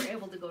wonder if they were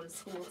able to go to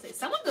school today.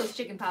 Some of those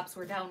chicken pops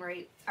were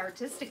downright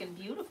artistic and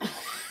beautiful.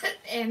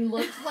 And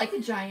looked like a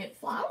giant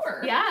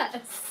flower.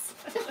 Yes.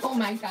 Oh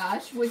my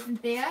gosh,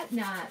 wasn't that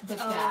not the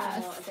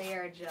best? Oh, they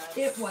are just.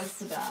 It was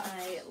the best.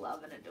 I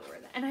love and adore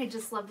that, and I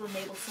just loved when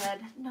Mabel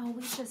said, "No,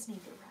 we just need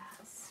to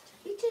rest."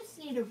 We just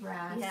need a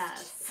rest.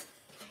 Yes.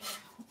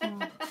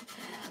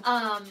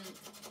 Oh.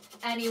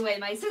 Anyway,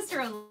 my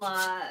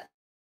sister-in-law.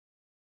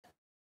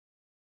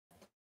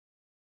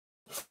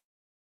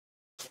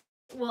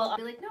 Well, I'll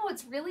be like, no,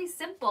 it's really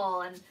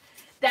simple. And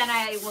then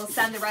I will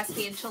send the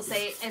recipe and she'll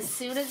say, as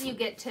soon as you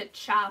get to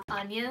chop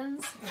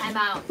onions, I'm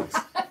out.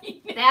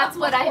 That's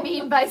what I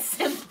mean by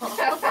simple.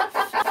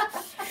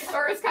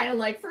 Or it's kind of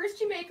like, first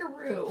you make a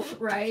roux,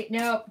 right?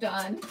 Nope,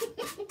 done.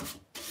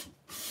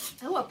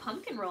 Oh, a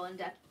pumpkin roll and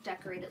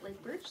decorate it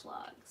like birch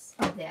logs.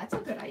 Oh, that's a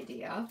good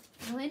idea.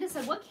 Melinda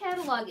said, what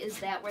catalog is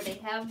that where they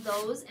have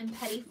those and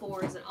petit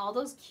fours and all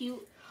those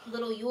cute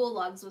little Yule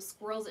logs with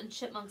squirrels and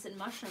chipmunks and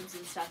mushrooms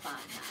and stuff on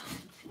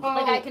them?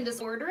 Oh, Like I can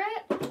just order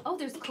it? Oh,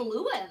 there's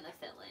Kahlua in the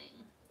filling.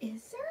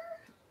 is there?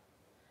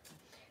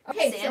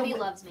 Okay, Sandy so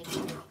loves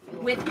making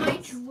Yule with my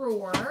logs.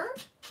 drawer,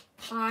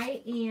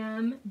 I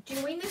am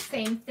doing the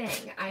same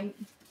thing. I'm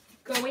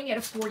going at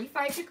a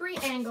 45-degree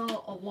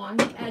angle along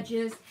the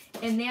edges,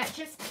 and that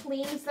just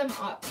cleans them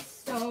up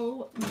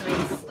so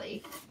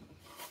nicely.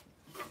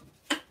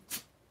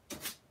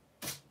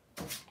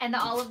 And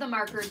all of the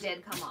marker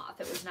did come off.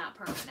 It was not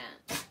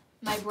permanent.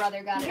 My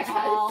brother got it Yes.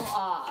 all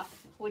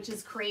off, which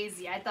is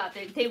crazy. I thought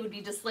they would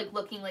be just like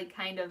looking like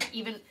kind of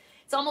even.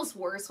 It's almost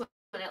worse when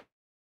it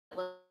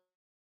looks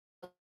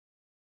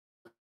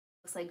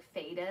like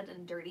faded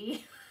and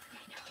dirty.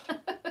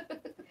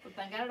 But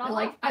Ben got it all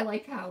off. I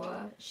like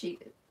how she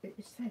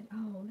said,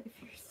 "Oh, if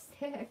you're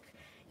sick,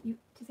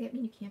 does that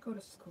mean you can't go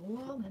to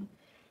school?" And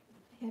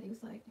Hattie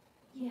was like,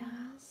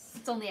 "Yes."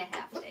 It's only a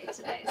half day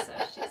today, so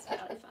she's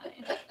probably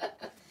fine.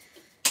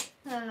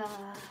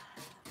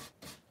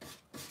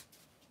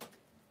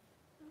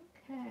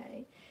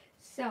 Okay,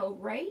 so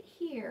right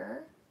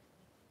here,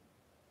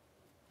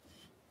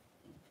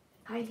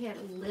 I had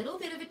a little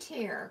bit of a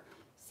tear.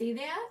 See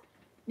that?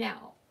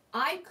 Now,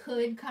 I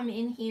could come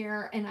in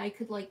here and I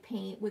could like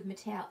paint with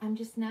metal. I'm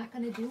just not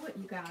going to do it,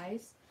 you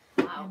guys.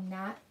 Wow. I'm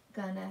not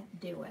going to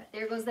do it.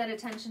 There goes that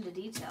attention to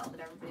detail that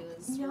everybody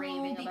was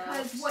raving about.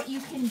 Because what you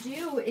can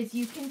do is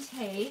you can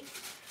take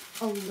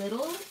a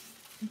little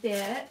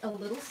bit, a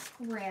little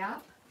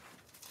scrap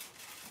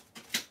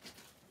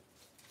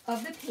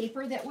of the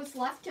paper that was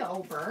left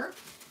over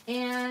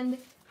and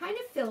kind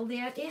of fill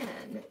that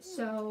in.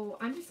 So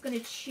I'm just going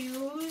to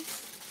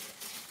choose,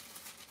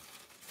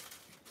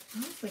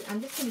 honestly,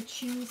 I'm just going to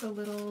choose a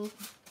little,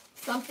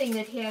 something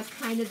that has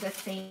kind of the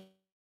same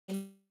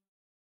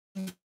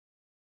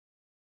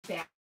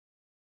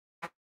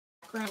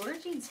background. Laura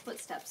Jean's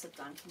footsteps have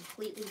gone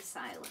completely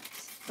silent.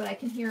 But I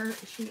can hear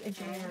she and I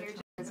Jan are hear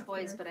talking Jen's up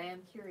voice, there. but I am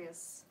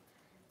curious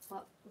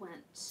what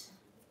went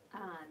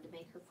on to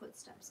make her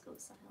footsteps go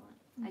silent.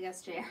 I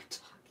guess JR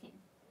talking.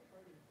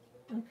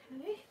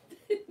 Okay.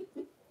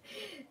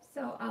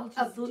 So I'll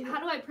just do How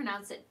do I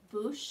pronounce it?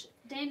 Bouche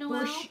de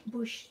Noel?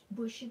 Bush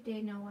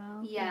de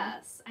Noel.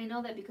 Yes, I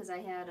know that because I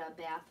had a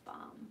bath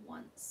bomb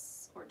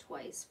once or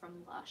twice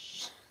from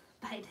Lush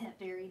by that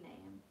very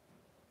name.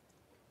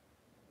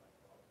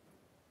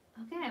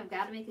 Okay, I've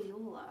got to make a Yule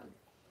log.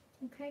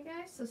 Okay,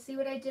 guys. So see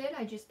what I did?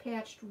 I just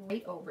patched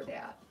right over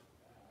that.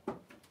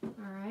 All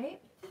right.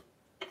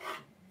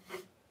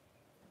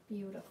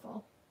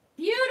 Beautiful.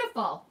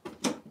 Beautiful.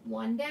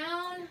 One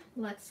down.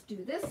 Let's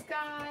do this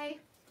guy.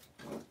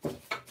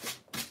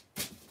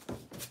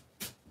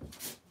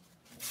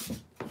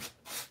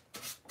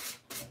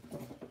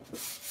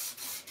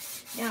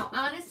 Now,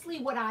 honestly,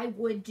 what I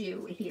would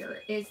do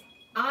here is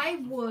I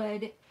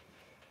would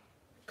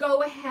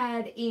go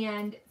ahead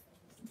and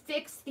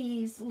fix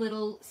these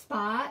little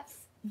spots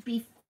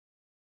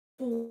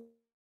before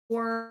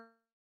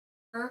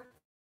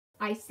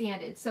I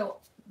sanded. So,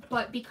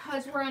 but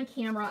because we're on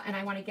camera and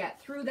I want to get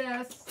through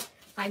this,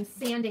 I'm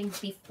sanding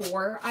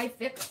before I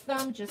fix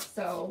them, just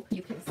so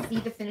you can see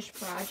the finished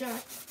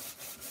project.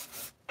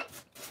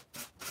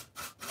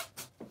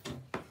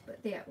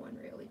 But that one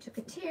really took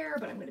a tear,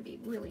 but I'm going to be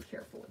really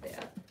careful with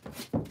that.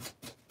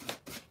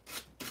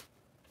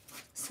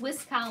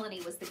 Swiss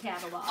Colony was the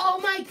catalog. Oh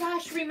my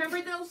gosh,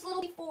 remember those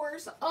little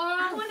fours? I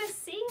Oh, want to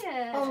see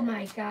it. oh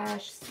my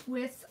gosh,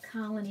 Swiss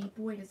Colony.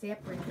 Boy, does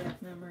that bring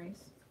back memories.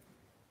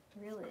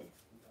 Really?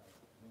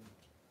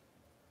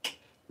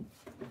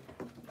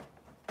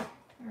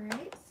 All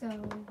right, so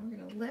we're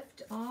going to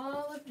lift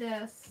all of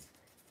this,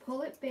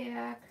 pull it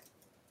back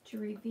to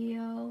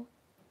reveal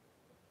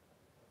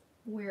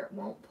where it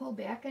won't pull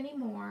back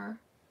anymore.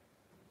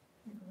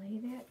 And lay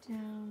that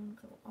down,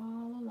 go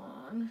all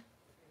along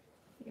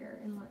here,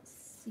 and let's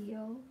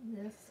seal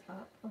this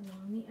up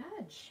along the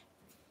edge.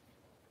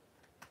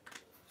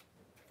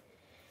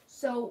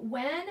 So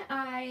when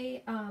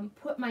I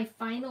put my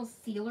final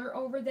sealer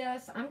over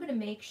this, I'm going to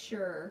make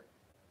sure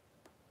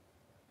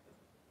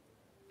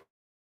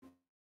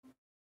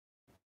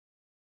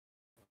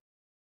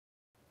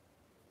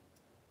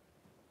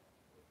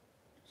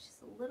she's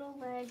a little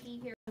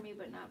laggy here for me,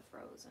 but not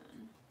frozen.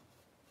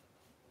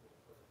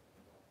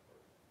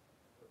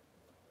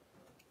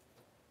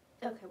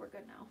 Okay, we're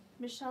good now.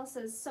 Michelle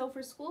says, so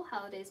for school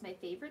holidays, my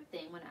favorite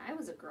thing when I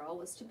was a girl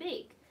was to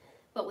bake,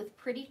 but with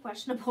pretty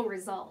questionable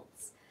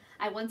results.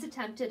 I once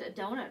attempted a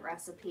donut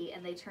recipe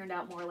and they turned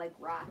out more like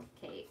rock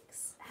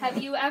cakes.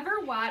 Have you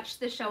ever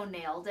watched the show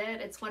Nailed It?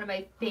 It's one of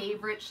my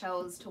favorite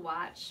shows to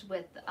watch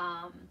with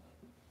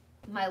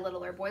my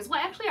littler boys.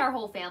 Well, actually our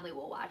whole family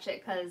will watch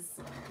it because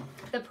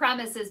the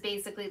premise is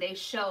basically they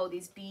show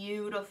these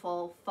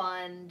beautiful,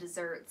 fun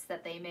desserts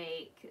that they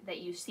make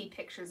that you see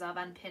pictures of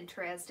on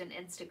Pinterest and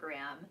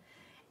Instagram.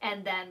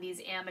 And then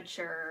these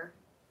amateur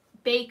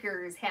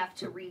bakers have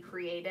to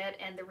recreate it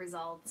and the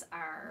results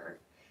are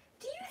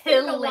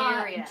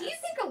hilarious. Do you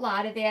think a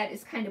lot of that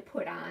is kind of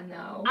put on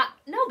though?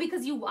 No,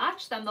 because you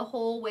watch them the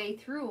whole way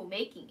through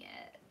making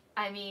it.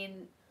 I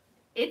mean,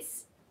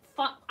 it's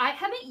fun.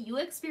 Haven't you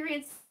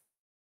experienced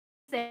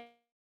that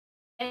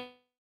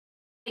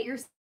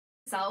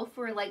yourself?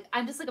 Or like,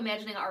 I'm just like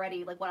imagining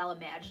already like what I'll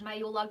imagine my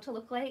Yule log to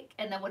look like,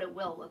 and then what it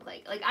will look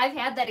like. Like I've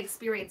had that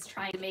experience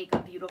trying to make a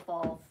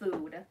beautiful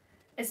food,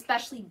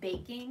 especially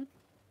baking,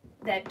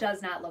 that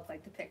does not look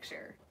like the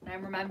picture. And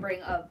I'm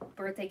remembering a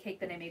birthday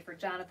cake that I made for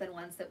Jonathan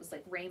once that was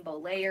like rainbow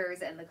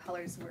layers and the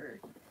colors were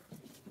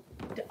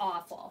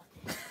awful.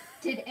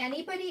 Did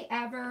anybody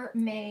ever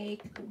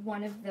make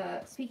one of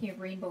the, speaking of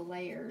rainbow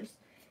layers,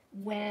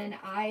 when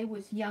I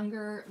was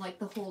younger, like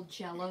the whole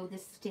Jell-O, the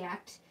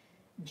stacked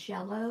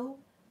Jell-O?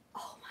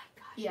 Oh my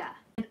gosh. Yeah.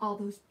 And all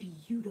those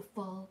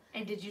beautiful.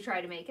 And did you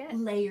try to make it?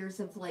 Layers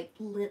of like,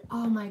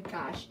 oh my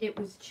gosh, it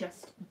was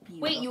just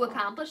beautiful. Wait, you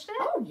accomplished it?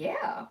 Oh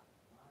yeah.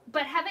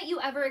 But haven't you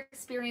ever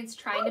experienced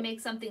trying to make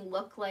something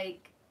look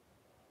like...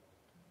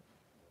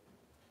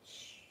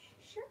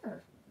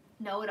 Sure.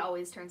 No, it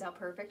always turns out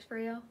perfect for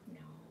you?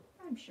 No,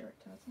 I'm sure it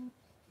doesn't.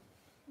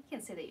 You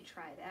can't say that you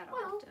try that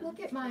Well, often.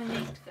 look at my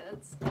baked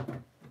goods.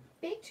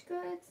 Baked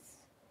goods.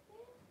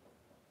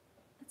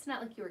 It's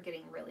not like you were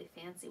getting really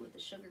fancy with the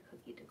sugar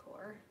cookie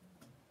decor.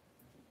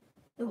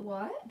 The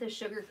what? The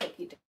sugar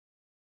cookie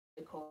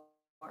decor.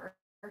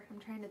 I'm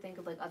trying to think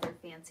of like other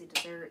fancy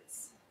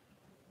desserts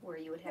where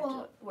you would have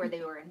to, where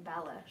they were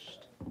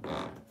embellished.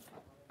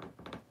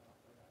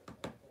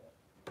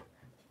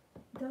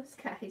 Those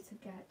guys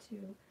have got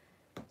to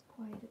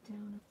quiet it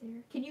down up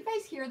there. Can you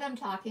guys hear them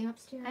talking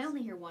upstairs? I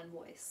only hear one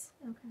voice.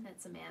 Okay. And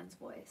it's a man's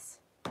voice.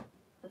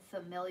 The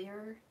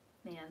familiar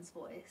man's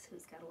voice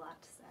who's got a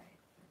lot to say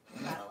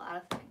about a lot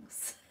of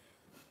things.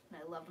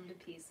 And I love him to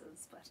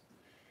pieces, but...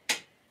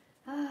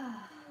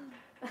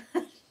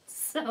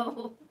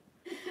 So,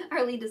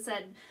 Arlita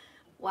said,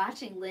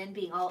 watching Lynn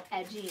being all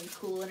edgy and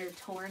cool in her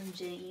torn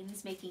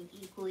jeans, making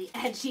equally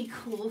edgy,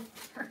 cool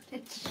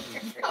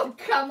furniture. Oh,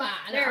 come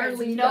on, There's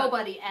Arlita.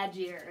 nobody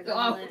edgier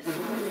than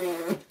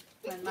Lynn.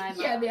 Than my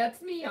mom. Yeah,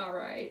 that's me, all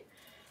right.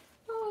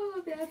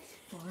 Oh, that's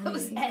funny.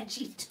 Those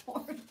edgy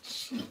torn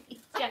jeans.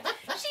 Yeah,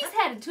 she's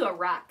headed to a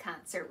rock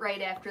concert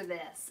right after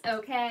this,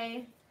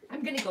 okay?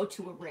 I'm going to go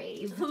to a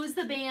rave. Who's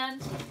the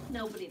band?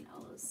 Nobody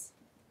knows.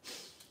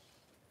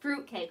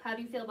 Fruitcake. How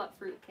do you feel about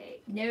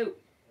fruitcake? No.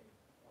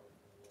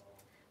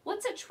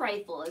 What's a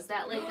trifle? Is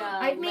that like a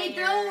I've made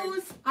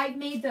those. I've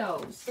made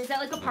those. Is that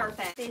like a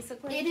parfait,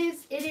 basically? It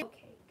is.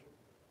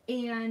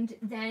 And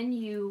then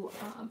you,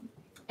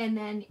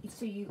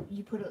 so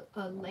you put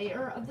a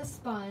layer of the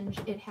sponge.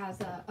 It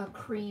has a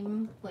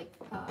cream, like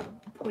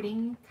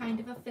pudding kind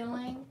of a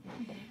filling,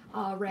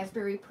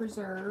 raspberry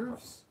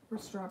preserves or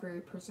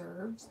strawberry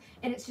preserves,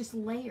 and it's just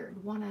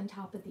layered one on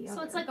top of the other.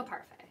 So it's like a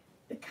parfait.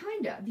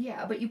 Kind of,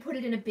 yeah, but you put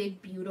it in a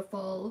big,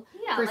 beautiful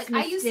like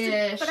Christmas I used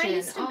dish. to, but I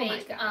used to oh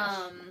make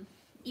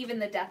even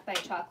the Death by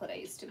Chocolate. I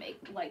used to make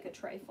like a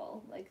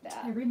trifle like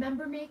that. I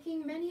remember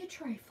making many a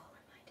trifle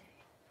in my day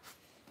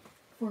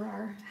for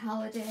our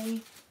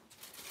holiday.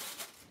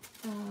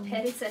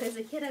 Patty said, as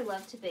a kid, I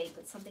loved to bake,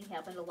 but something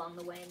happened along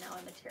the way, and now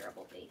I'm a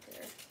terrible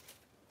baker.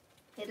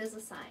 It is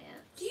a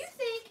science. Do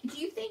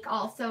you think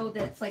also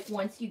that it's like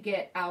once you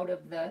get out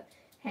of the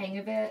hang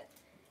of it,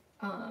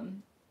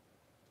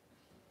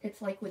 it's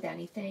like with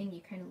anything,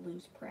 you kind of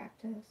lose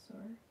practice,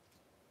 or?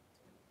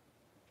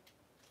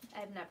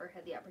 I've never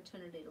had the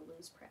opportunity to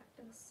lose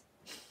practice.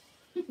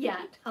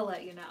 Yet, I'll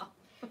let you know.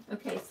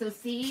 Okay, so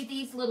see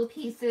these little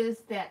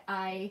pieces that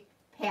I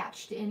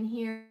patched in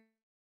here?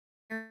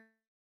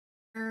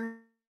 I'm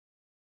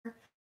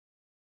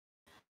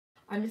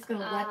just going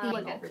to let these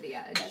over the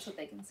edge. That's what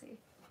they can see.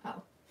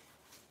 Oh.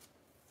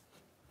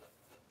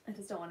 I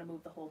just don't want to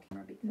move the whole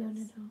camera because...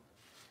 No.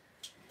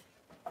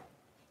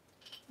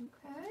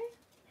 Okay.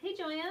 Hey,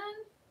 Joanne.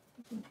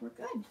 I think we're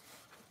good.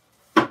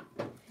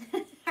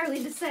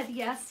 Arlene said,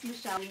 yes,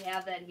 Michelle, we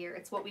have that here.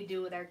 It's what we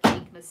do with our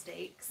cake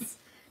mistakes.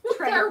 Our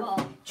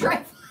Trifle.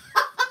 trifle.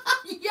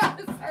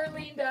 Yes,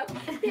 Arlinda.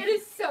 It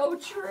is so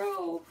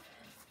true.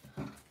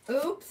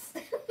 Oops.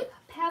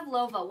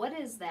 Pavlova, what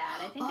is that?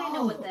 I think I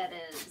know what that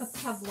is. A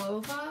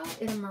pavlova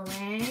in a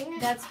meringue.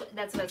 That's what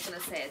I was going to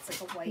say.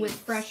 It's like a white. With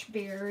fresh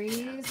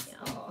berries. Yeah.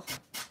 Oh.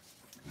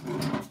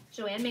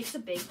 Joanne makes a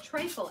big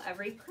trifle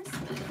every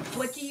Christmas.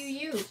 What do you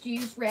use? Do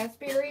you use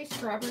raspberry,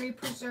 strawberry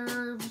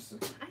preserves?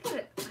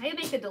 I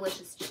make a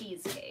delicious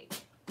cheesecake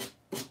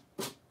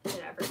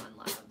that everyone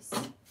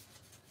loves.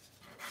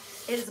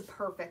 It is a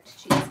perfect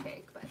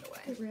cheesecake, by the way.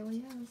 It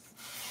really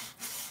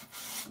is.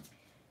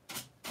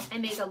 I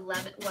make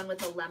one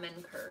with a lemon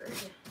curd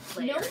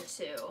layer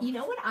too. You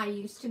know what I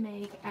used to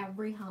make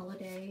every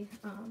holiday?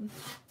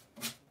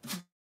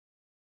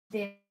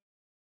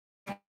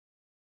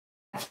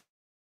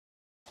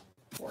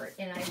 For it,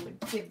 and I would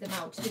give them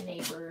out to the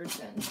neighbors,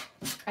 and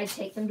I'd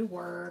take them to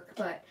work.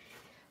 But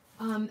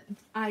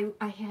I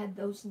had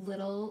those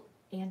little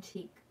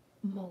antique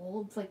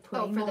molds, like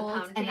pudding for the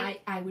molds, pound and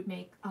cake? I would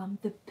make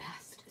the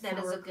best That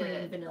is sour a cream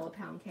good- vanilla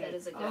pound cake. That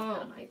is a good oh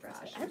pound my cake gosh!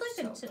 recipe. it I'd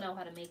was like so to know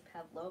how to make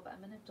pavlova. I'm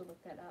gonna have to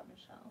look that up,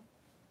 Michelle.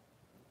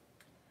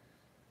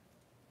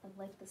 I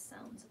like the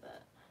sounds of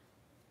it.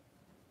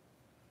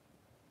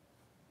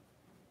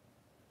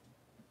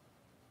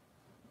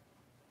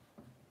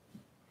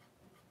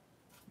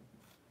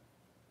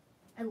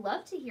 I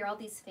love to hear all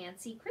these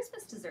fancy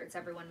Christmas desserts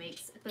everyone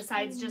makes,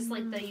 besides just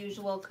like the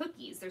usual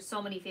cookies. There's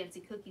so many fancy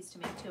cookies to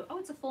make too. Oh,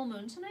 it's a full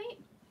moon tonight?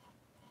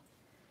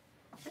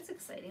 That's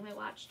exciting. My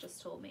watch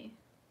just told me.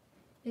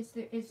 Is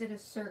it a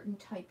certain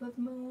type of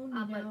moon?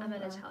 I'm No, going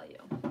to or- tell you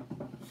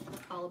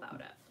all about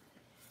it.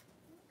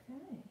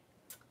 Okay.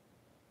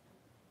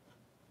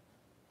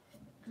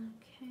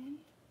 Okay.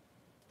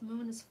 The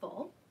moon is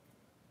full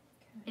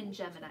in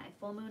Gemini.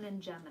 Full moon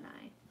in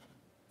Gemini.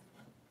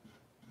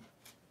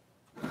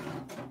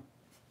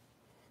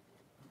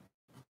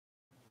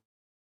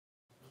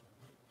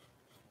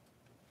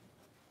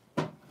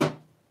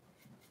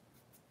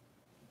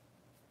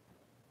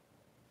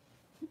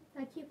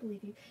 I can't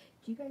believe you.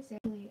 Do you guys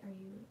actually, are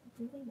you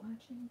really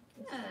watching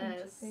this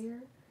Yes.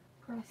 fair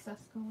process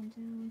going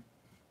down?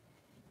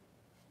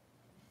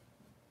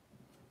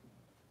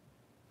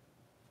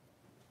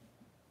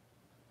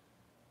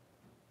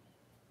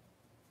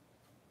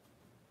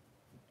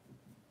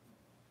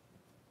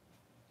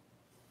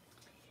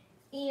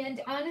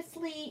 And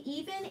honestly,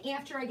 even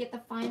after I get the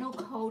final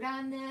coat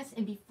on this,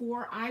 and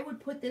before I would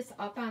put this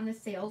up on the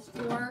sales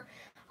floor,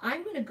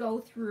 I'm going to go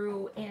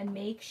through and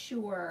make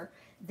sure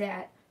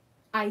that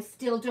I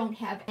still don't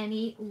have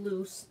any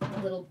loose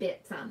little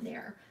bits on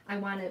there. I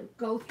want to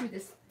go through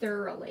this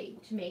thoroughly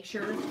to make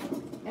sure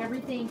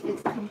everything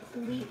is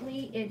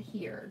completely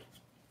adhered.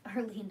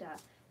 Arlinda,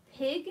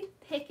 pig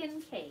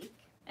pickin' cake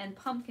and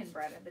pumpkin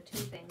bread are the two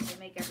things I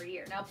make every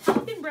year. Now,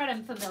 pumpkin bread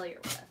I'm familiar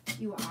with.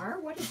 You are?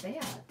 What is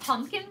that?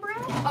 Pumpkin bread?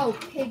 Oh,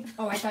 pig.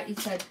 Oh, I thought you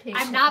said pig.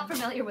 I'm not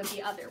familiar with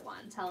the other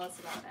one. Tell us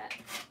about it.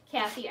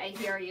 Kathy, I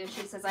hear you.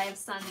 She says, I have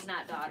sons,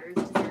 not daughters.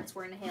 Desserts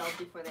were inhaled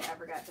before they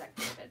ever got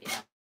decorated.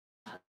 Yeah.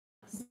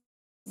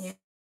 Yeah,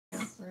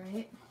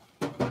 right.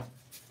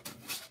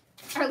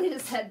 Arlena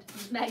said,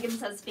 Megan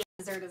says, favorite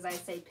dessert as I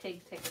say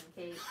pig pickin'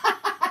 cake.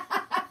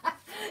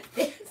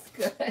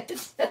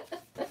 That's good.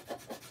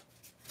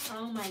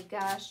 Oh my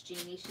gosh,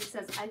 Jeannie. She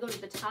says, I go to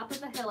the top of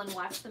the hill and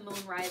watch the moon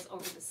rise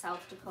over the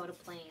South Dakota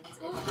plains.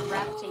 It's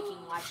breathtaking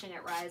watching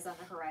it rise on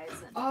the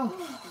horizon.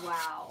 Oh.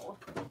 Wow.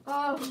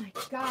 Oh my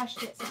gosh,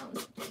 that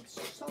sounds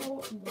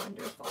so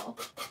wonderful.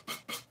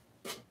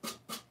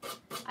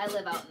 I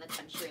live out in the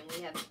country and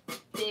we have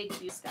big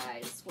blue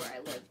skies where I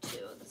live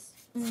too.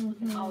 You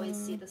can always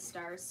see the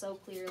stars so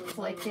clearly. It's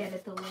like that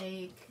at the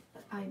lake.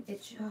 Oh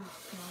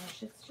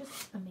gosh, it's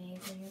just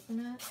amazing, isn't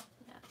it?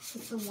 Yeah.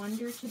 It's a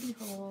wonder to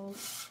behold.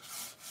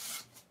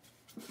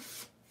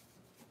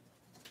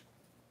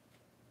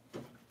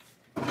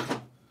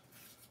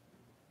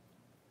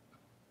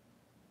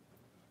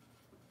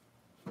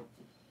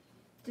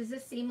 Does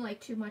this seem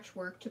like too much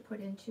work to put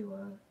into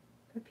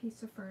a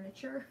piece of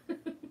furniture?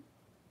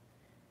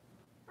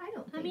 I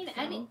don't think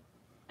so.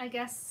 I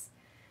guess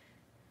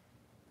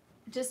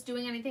just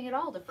doing anything at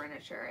all to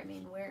furniture. I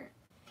mean,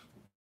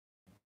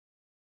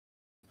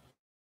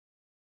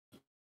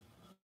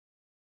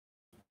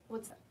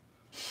 what's that?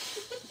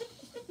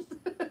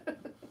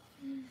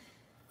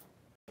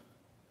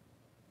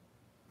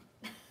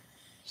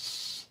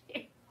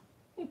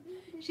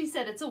 She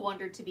said it's a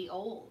wonder to be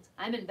old.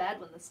 I'm in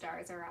bed when the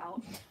stars are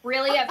out.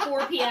 Really, at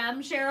 4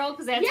 p.m., Cheryl?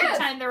 Because that's Yes.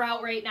 the time they're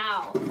out right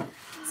now.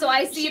 So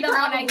I see She them when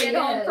I get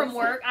probably home from is.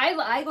 work.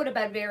 I go to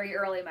bed very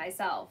early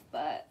myself,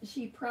 but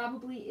She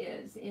probably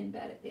is in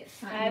bed at this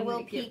time. I I'm will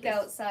gonna give peek this-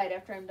 outside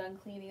after I'm done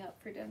cleaning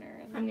up for dinner.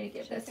 And I'm going to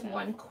give check this it out.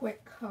 one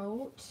quick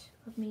coat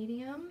of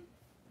medium.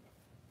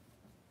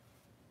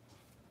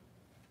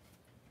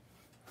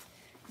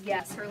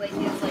 Yes, her lake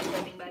is like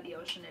living by the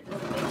ocean. It is a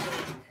big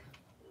lake.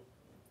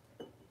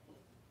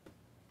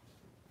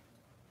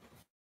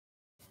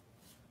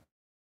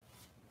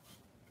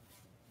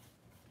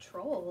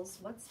 trolls.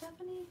 What,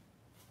 Stephanie?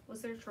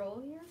 Was there a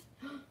troll here?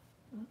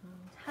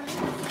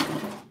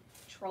 Uh-oh.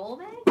 Troll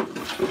bag?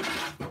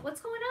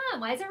 What's going on?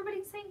 Why is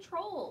everybody saying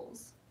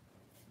trolls?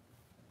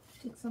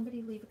 Did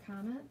somebody leave a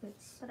comment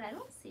that's But I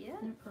don't see it.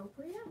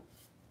 inappropriate?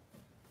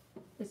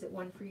 Is it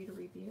one for you to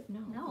review? No.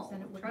 'cause No,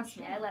 then it wouldn't trust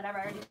me, show. I let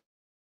everybody.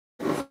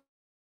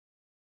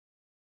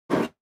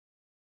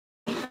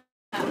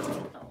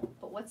 No,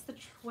 but what's the?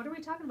 What are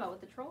we talking about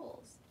with the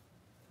trolls?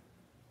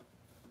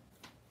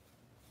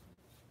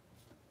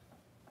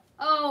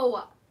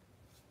 Oh,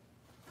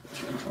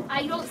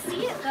 I don't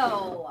see it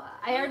though.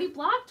 I already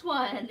blocked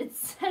one. It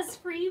says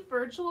free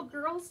virtual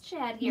girls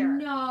chat here.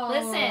 No.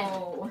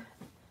 Listen.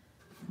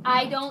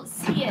 I don't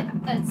see it.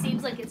 It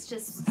seems like it's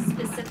just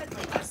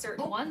specifically for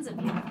certain ones of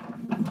you.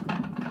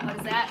 What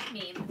does that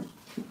mean?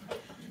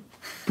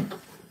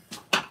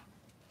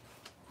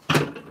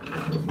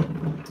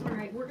 All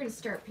right, we're gonna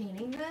start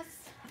painting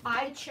this.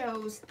 I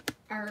chose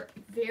our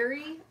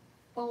very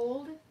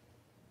bold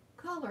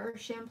color,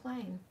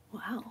 Champlain.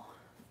 Wow.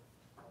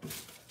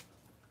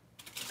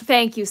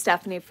 Thank you,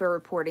 Stephanie, for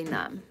reporting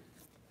them.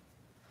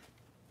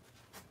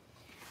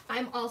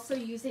 I'm also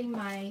using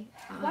my.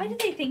 Why do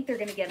they think they're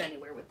going to get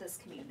anywhere with this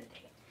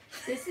community?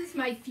 This is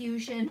my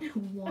Fusion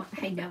one.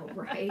 I know,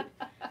 right?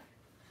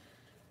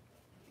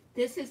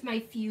 This is my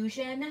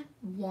Fusion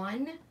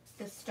one,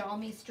 the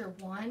Staalmeester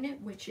One,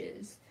 which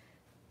is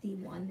the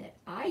one that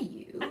I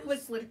use. I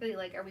was literally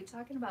like, are we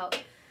talking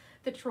about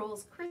the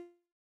Trolls Christmas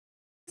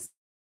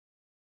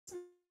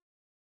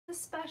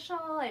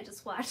special? I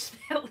just watched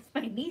that with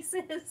my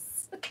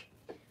nieces.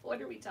 What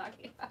are we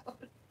talking about?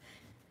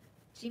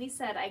 Jeannie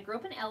said, I grew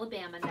up in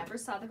Alabama, never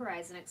saw the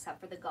horizon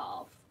except for the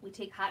Gulf. We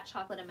take hot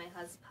chocolate and my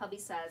hubby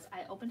says,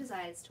 I opened his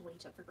eyes to what he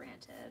took for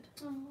granted.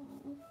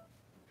 Oh.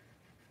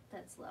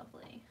 That's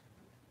lovely.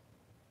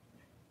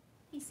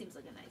 He seems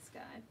like a nice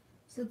guy.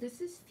 So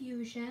this is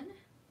Fusion.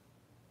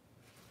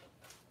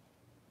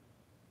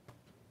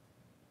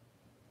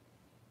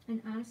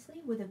 And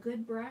honestly, with a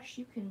good brush,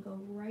 you can go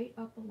right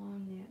up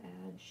along that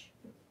edge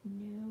with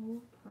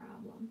no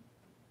problem.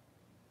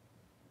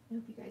 I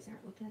hope you guys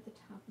aren't looking at the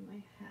top of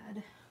my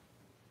head.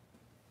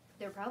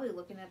 They're probably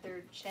looking at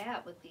their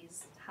chat with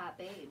these hot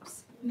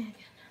babes. Megan.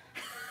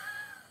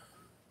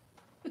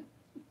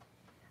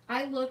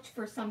 I looked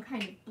for some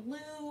kind of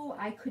blue.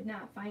 I could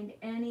not find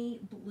any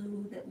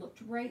blue that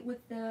looked right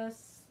with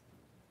this.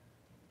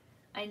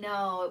 I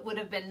know, it would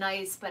have been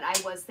nice, but I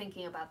was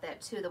thinking about that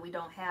too, that we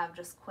don't have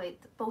just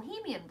quite the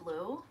Bohemian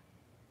blue.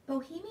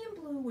 Bohemian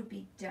blue would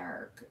be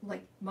dark,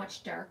 like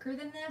much darker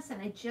than this,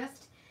 and I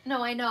just...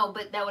 No, I know,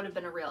 but that would have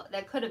been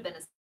that could have been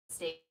a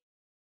statement.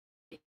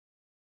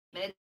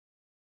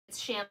 It's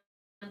Champlain.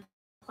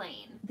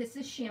 This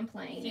is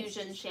Champlain.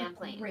 Fusion it's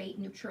Champlain. Great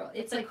neutral.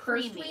 It's like a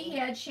first we creamy.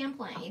 had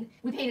Champlain.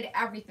 We painted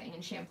everything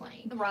in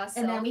Champlain. Raw silk.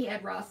 And then we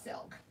had raw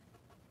silk.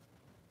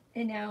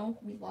 And now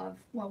we love,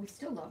 well, we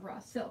still love raw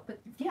silk, but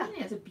Fusion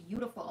has a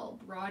beautiful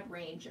broad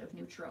range of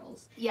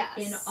neutrals Yes.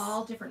 in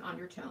all different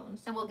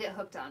undertones. And we'll get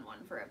hooked on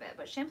one for a bit,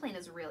 but Champlain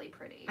is really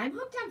pretty. I'm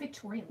hooked on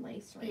Victorian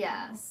lace right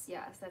now.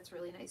 Yes, that's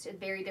really nice. It's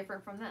very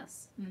different from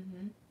this.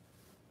 Mm-hmm.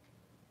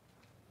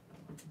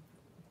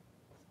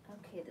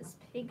 Okay, this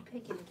pig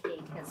picking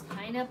cake has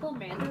pineapple,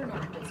 mandarin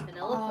oranges,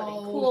 vanilla pudding,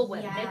 Oh, Cool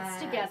Whip yes. mixed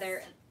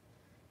together.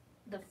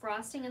 The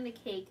frosting in the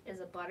cake is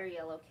a butter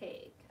yellow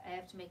cake. I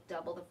have to make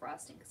double the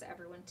frosting because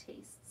everyone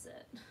tastes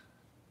it.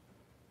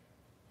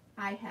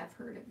 I have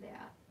heard of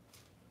that.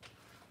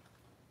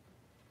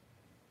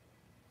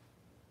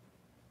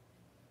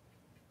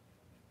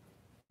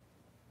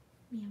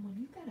 Man, when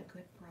you've got a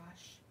good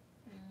brush.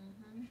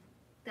 Mm-hmm.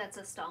 That's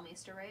a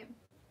Staalmeester, right?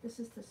 This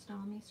is the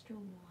Staalmeester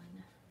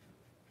One.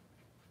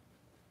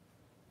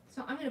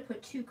 So I'm going to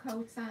put 2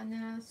 coats on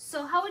this.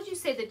 So how would you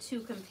say the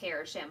two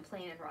compare,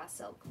 Champlain and raw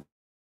silk?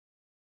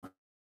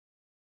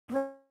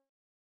 Raw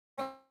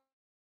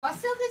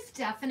silk is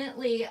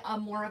definitely a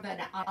more of a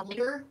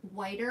lighter,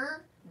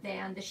 whiter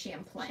than the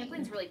Champlain.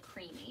 Champlain's really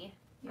creamy,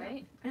 Yeah.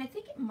 right? And I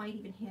think it might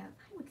even have,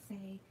 I would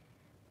say,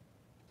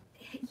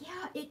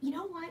 yeah, you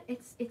know what?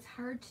 It's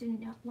hard to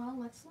know. Well,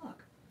 let's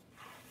look.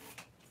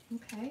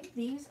 Okay,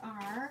 these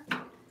are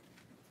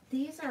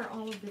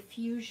all of the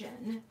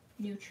Fusion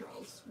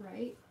neutrals,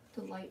 right?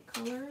 The light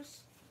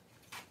colors.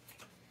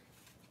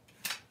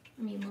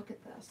 I mean, look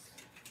at this.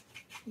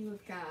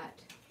 You've got,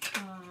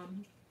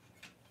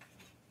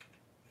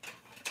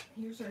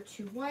 here's our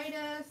 2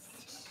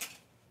 whitest.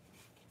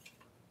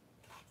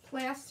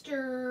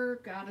 Plaster,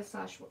 Goddess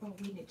Ash. Oh,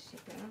 we need to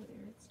take that out of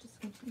there. It's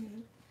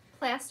discontinued.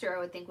 Plaster, I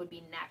would think, would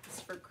be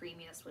next for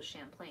creaminess with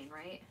Champlain,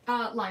 right?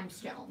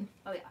 Limestone.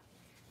 Oh, yeah.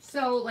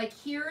 So, like,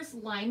 here's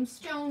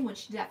limestone,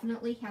 which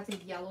definitely has a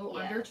yellow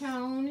Yes.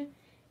 undertone.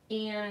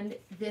 And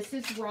this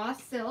is raw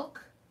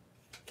silk.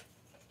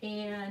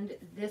 And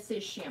this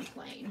is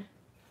Champlain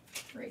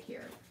right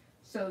here.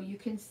 So you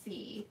can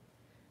see.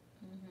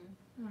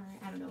 Mm-hmm. All right,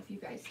 I don't know if you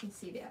guys can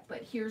see that,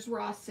 but here's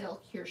raw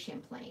silk, here's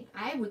Champlain.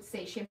 I would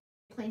say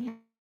Champlain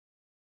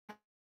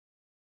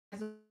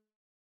has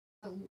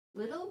a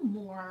little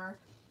more,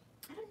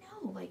 I don't know,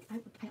 know, like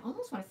I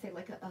almost want to say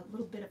like a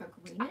little bit of a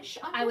greenish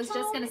undertone. I was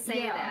just gonna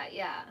say Yeah. that,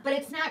 yeah. But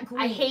it's not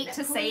green. I hate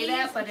to say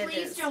that, but it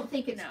please is. don't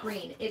think it's No.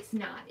 green. It's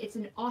not. It's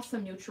an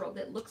awesome neutral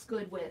that looks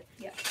good with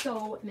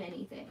so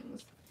many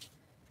things.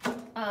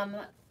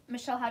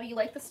 Michelle, how do you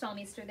like the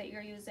Staalmeester that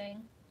you're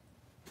using?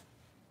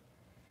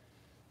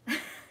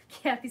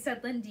 Kathy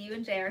said, Lynn, do you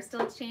and JR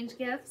still exchange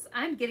gifts?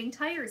 I'm getting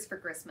tires for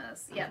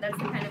Christmas. Yeah, that's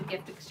the kind of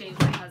gift exchange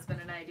my husband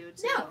and I do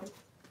too. No,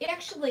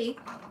 actually,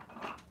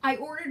 I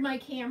ordered my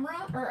camera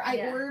or I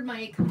ordered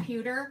my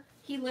computer.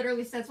 He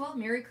literally says, "Well,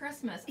 Merry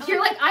Christmas." You're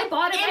like, I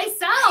bought it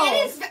myself.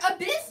 It is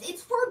a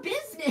it's for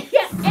business.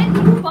 Yes, and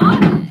you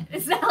bought it.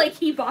 It's not like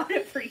he bought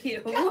it for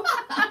you.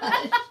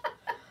 Gosh.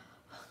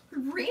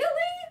 Really?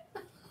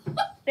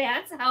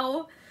 That's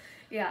how.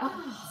 Yeah,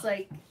 it's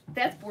like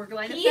that's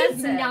borderline He offensive.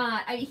 is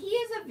not. I mean, he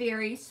is a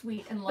very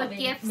sweet and loving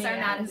But gifts man. are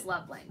not his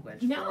love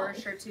language. No. For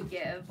sure to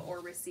give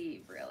or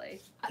receive, really.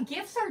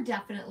 Gifts are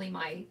definitely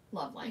my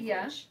love language.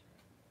 Yeah.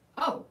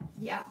 Oh,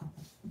 yeah.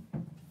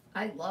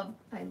 I love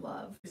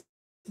there's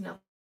nothing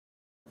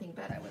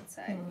better. I would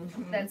say.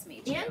 Mhm. That's me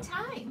too. And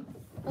time.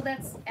 Well,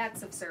 that's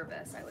acts of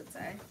service, I would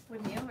say.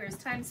 Wouldn't you? Or is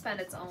time spent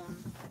its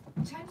own?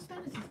 Time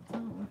spent is its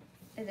own.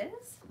 It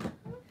is?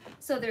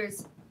 So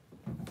there's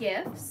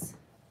gifts,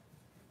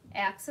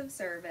 acts of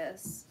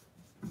service,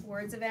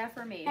 words of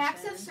affirmation.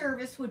 Acts of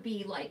service would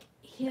be like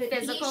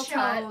Physical he shows,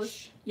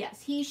 touch.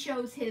 Yes, he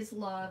shows his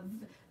love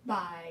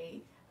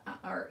by,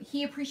 or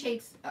he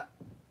appreciates.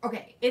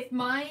 Okay, if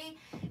my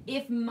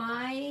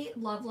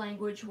love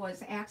language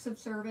was acts of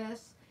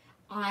service,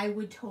 I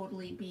would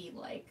totally be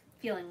like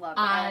Feeling loved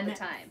all on the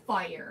time.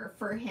 fire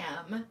for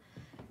him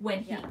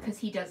when because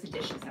he does the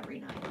dishes every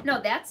night.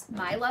 No, that's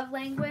my love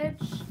language.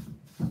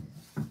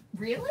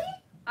 Really?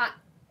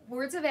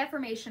 Words of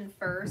affirmation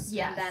first,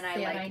 Yes, and then I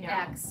that like I know.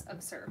 acts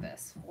of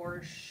service.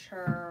 For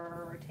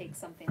sure, take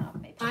something off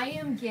my plate. I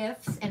am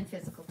gifts and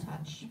physical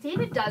touch.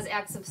 David does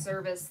acts of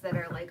service that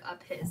are like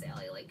up his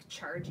alley, like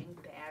charging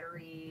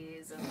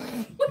batteries and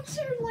like Which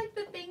are like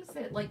the things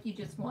that like you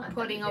just want.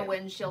 putting them to a do.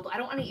 windshield. I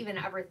don't want to even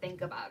ever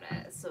think about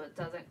it, so it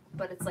doesn't.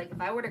 But it's like if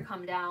I were to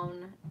come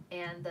down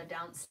and the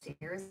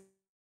downstairs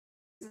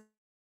is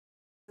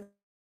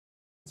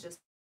just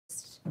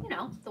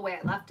the way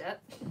I left it,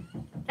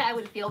 I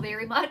would feel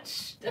very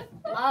much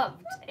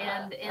loved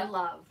and in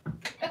love.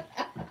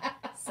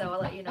 So I'll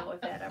let you know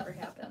if that ever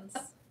happens.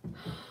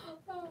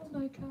 Oh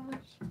my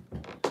gosh.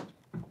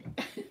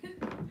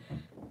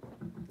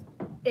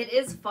 It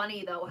is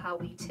funny though how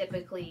we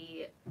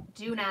typically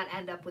do not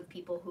end up with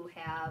people who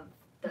have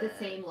The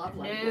same love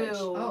language.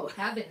 No. Oh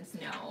heavens,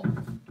 no.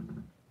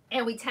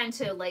 And we tend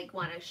to like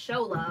want to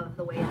show love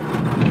the way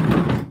that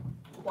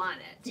we want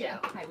it too. Yeah,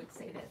 I would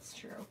say that's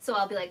true. So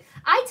I'll be like,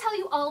 I tell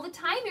you all the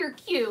time you're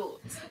cute.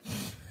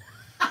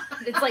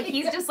 It's like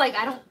he's just like,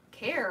 I don't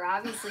care.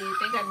 Obviously you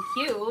think I'm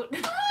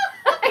cute.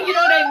 You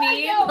know what I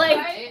mean? I know, like,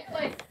 right?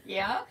 Like,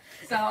 yeah.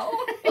 So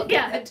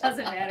yeah, it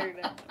doesn't matter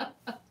to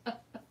me.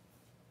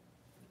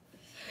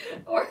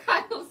 or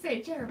I will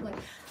say terribly,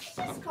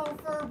 just go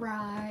for a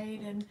ride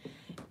and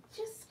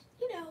just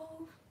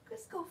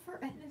just go for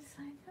and it's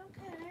like,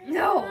 okay.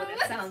 No,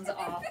 that sounds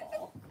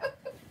awful.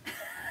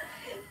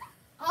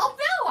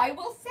 Although I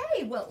will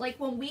say, well, like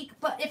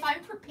but if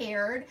I'm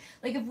prepared,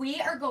 like if we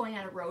are going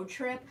on a road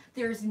trip,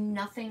 there's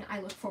nothing I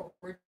look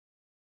forward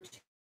to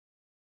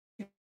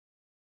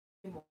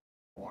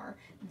more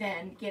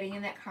than getting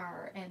in that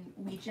car and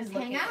we just And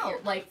looking hang at your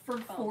out like for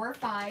phone. 4,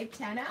 5,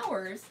 10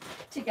 hours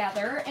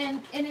together,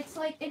 and it's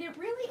like, and it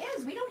really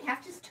is. We don't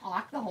have to just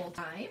talk the whole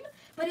time,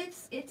 but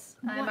it's.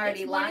 I'm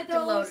already locked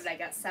and loaded. I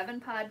got 7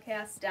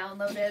 podcasts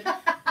downloaded.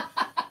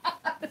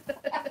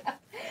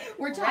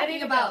 We're Ready talking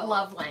to about go.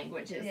 love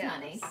languages, Yes.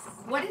 honey.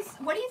 What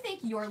do you think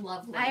your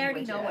love language I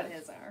already know is? what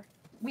his are.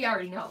 We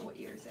already know what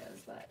yours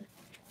is, but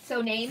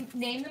so name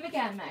them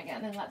again,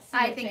 Megan, and let's see.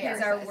 I what think JR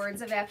his are says.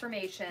 words of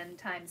affirmation,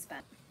 time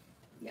spent.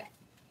 Yeah.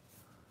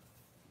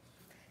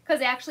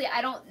 Because actually,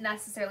 I don't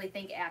necessarily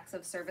think acts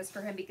of service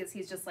for him because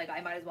he's just like,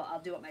 I might as well,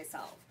 I'll do it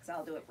myself because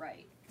I'll do it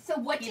right. So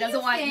what He do doesn't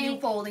you want think? you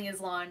folding his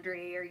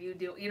laundry or you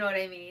do, you know what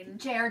I mean?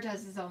 JR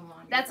does his own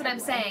laundry. That's what by I'm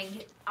the way.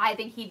 saying. I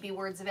think he'd be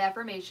words of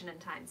affirmation and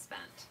time spent.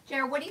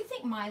 JR, what do you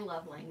think my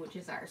love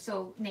languages are?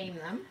 So name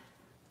them.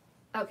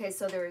 Okay,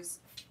 so there's,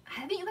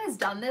 haven't you guys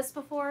done this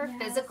before?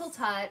 Yes. Physical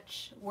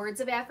touch,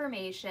 words of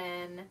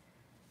affirmation,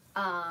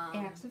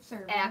 Acts of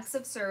service. acts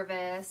of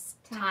service,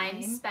 time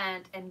Time.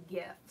 spent, and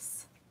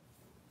gifts.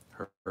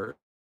 Hers,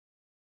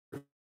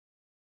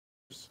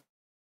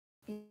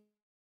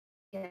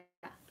 Yeah.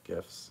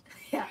 gifts.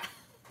 Yeah.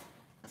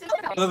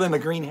 Other than the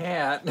green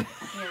hat. Yeah.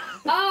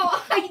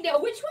 Oh, I know,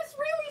 which was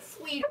really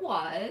sweet. It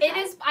was. It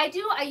is,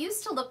 I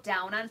used to look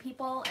down on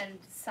people and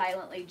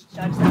silently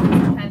judge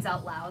them sometimes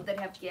out loud that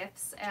have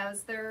gifts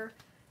as their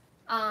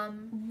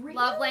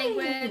love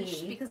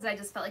language because I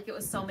just felt like it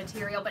was so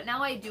material. But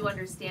now I do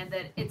understand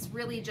that it's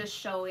really just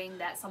showing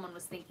that someone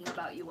was thinking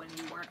about you when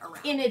you weren't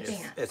around. In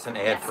advance. It's an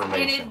Yes,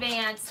 affirmation. in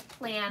advance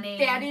planning.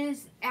 That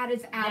is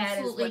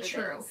absolutely what it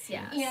true. is,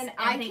 yes. And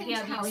I thinking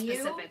can of tell you,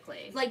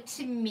 specifically. like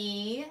to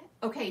me,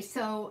 okay,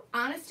 so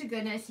honest to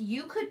goodness,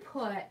 you could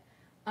put,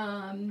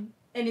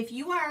 and if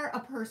you are a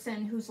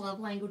person whose love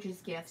language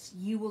is gifts,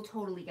 you will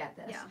totally get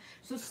this. Yeah.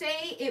 So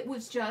say it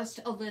was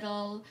just a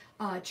little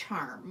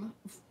charm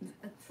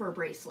for a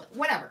bracelet,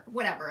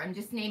 whatever. I'm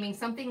just naming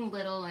something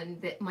little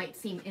and that might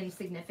seem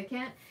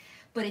insignificant.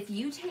 But if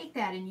you take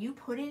that and you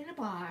put it in a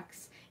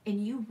box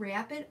and you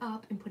wrap it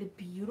up and put a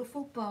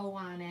beautiful bow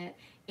on it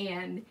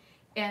and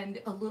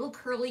a little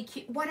curly,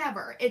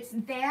 whatever, it's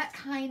that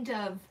kind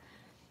of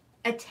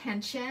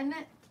attention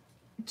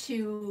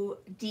to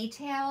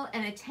detail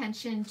and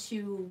attention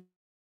to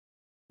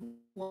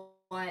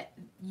what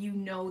you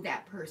know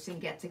that person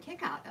gets a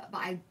kick out of.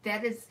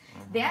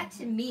 That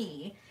to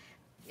me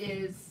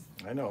is.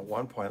 I know at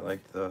one point,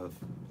 like the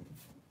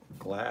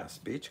glass,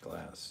 beach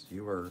glass,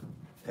 you were,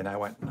 and I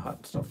went and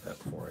hot stuff that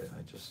for you.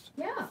 I just.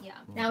 Yeah. Yeah.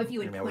 Now, if you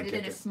had I mean, I put would it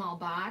in get a small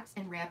box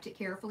and wrapped it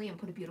carefully and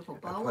put a beautiful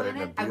bow put it on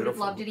in a it, I would have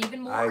beautiful- loved it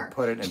even more. I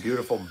put it in a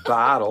beautiful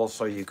bottle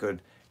so you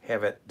could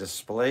have it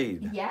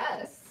displayed.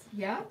 Yes.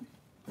 Yeah.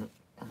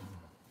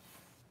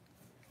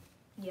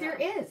 Yeah. There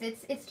is.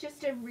 It's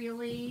just a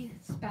really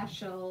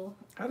special.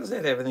 How does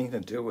that have anything to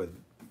do with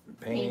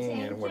painting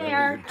Painting. and whatever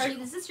Jared, you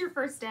do? is this your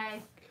first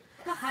day?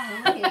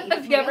 Hey,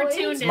 If you ever really?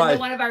 tuned It's into my-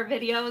 one of our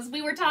videos,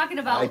 we were talking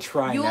I about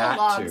try Yule not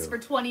logs to. for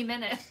 20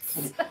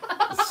 minutes.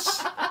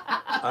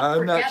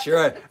 I'm not Forget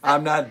sure.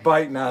 I'm not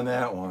biting on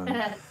that one.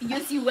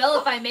 Yes, you will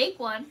if I make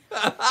one.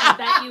 I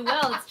bet you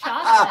will. It's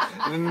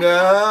chocolate.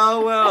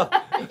 No, well.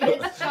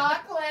 It's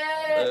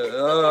chocolate.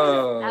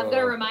 Oh. I'm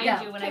gonna remind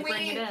Yeah. you when I Can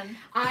bring we- it in.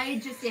 I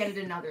just added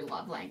another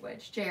love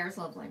language. JR's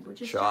love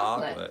language is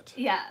chocolate. Chocolate.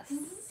 Yes.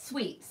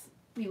 Sweets.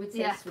 We would say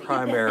Yeah. sweets.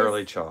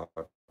 Primarily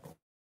chocolate.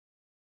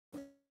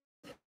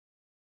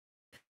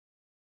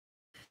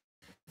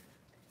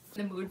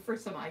 In the mood for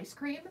some ice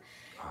cream.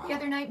 The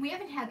other night, we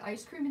haven't had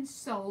ice cream in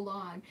so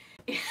long.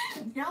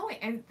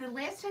 And the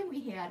last time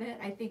we had it,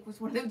 I think, was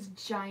one of those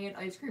giant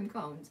ice cream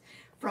cones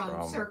from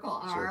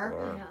Circle R. Circle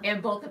R. Yeah.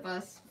 And both of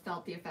us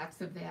felt the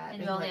effects of that.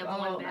 And you only like, have oh,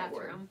 one my word.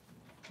 bathroom.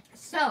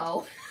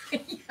 So,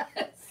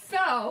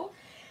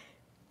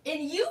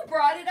 and you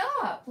brought it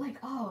up. Like,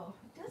 oh,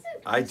 doesn't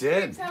I ice cream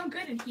did. sound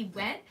good? And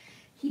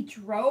he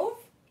drove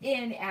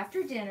in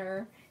after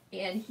dinner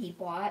and he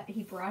brought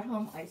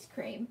home ice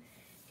cream.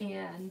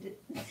 And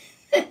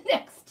the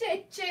next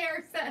day,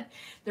 JR said,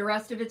 the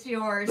rest of it's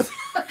yours.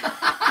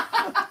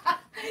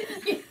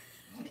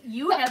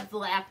 You have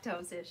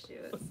lactose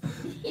issues.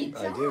 He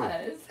I does. do.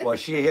 Well,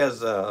 she has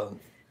Gluten.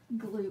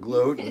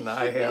 gluten.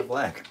 I have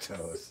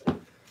lactose.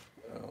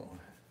 Oh.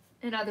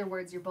 In other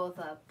words, you're both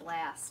a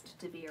blast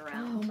to be Oh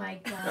around. my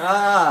God.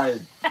 Ah,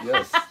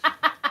 yes.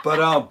 But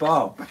I'll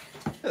bump.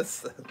 All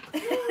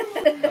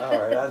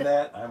right, on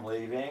that, I'm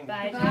leaving.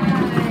 Bye.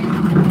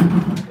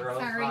 Bye. Girls,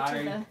 Sorry bye.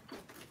 to the.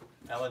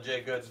 Ellen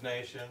J. Goods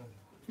Nation.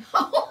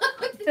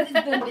 This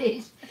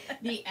is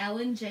the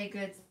Ellen J.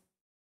 Goods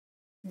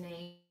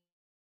Nation.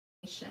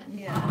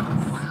 Yes.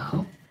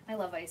 Wow. I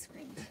love ice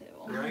cream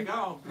too. Here I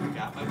go.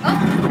 Got my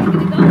Oh, here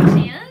we go,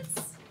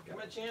 Chance. Got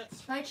my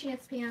chance. Bye,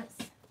 Chance Pants.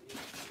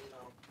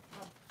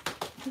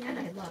 And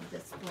I love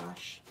this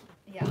brush.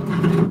 Yeah.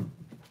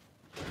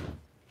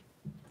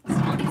 A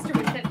Staalmeester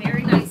would fit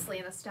very nicely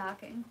in a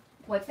stocking.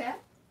 What's that?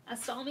 A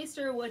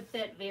Staalmeester would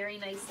fit very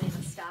nicely in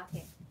a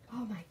stocking.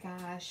 Oh my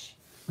gosh.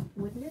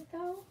 Wouldn't it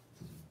though?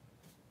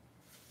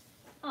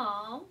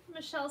 Oh,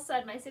 Michelle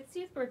said, my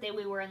 60th birthday,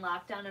 we were in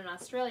lockdown in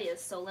Australia,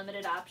 so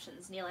limited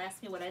options. Neil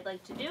asked me what I'd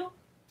like to do.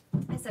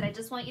 I said, I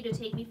just want you to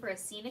take me for a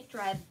scenic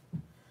drive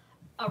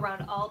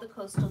around all the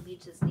coastal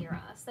beaches near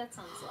us. That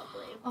sounds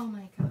lovely. Oh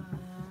my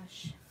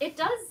gosh. It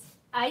does.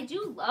 I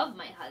do love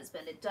my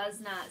husband. It does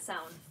not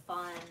sound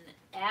fun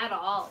at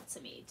all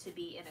to me to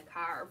be in a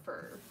car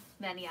for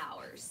many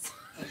hours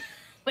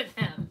with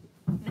him.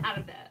 Not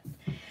a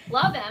bit.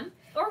 Love him.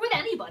 Or with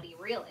anybody,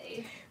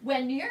 really.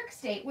 When New York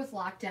State was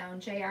locked down,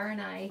 JR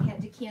and I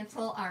had to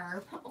cancel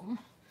our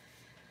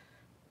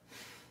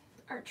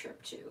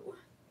trip to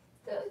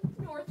the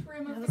North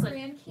Rim That of was the like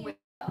Grand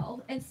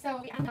Canal. And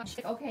so we ended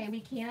up, okay,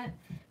 we can't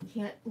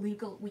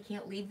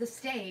leave the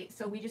state.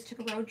 So we just took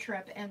a road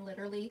trip and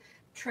literally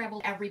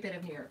traveled every bit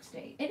of New York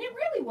State. And it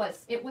really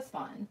was, it was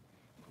fun.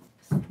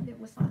 It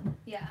was fun.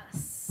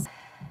 Yes.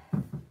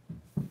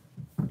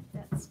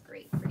 That's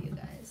great for you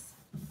guys.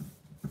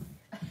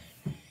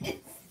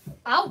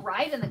 I'll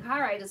ride in the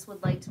car. I just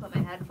would like to put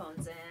my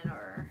headphones in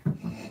or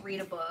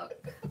read a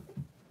book.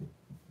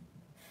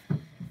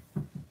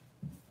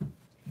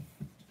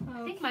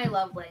 I think my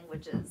love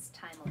language is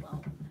time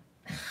alone.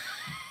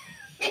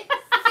 Yeah,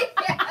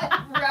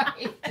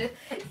 right.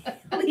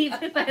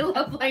 My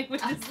love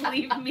language is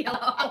leave me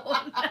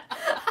alone.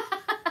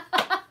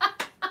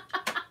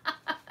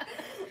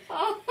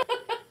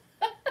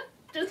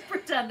 Just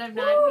pretend I'm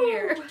not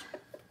here.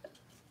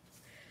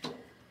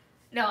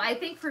 No, I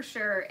think for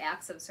sure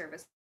acts of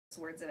service,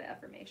 words of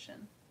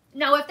affirmation.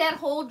 Now, if that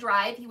whole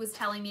drive he was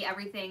telling me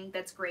everything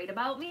that's great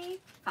about me,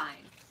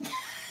 fine.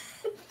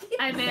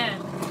 I'm in.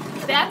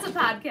 That's a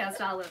podcast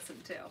I'll listen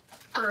to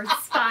for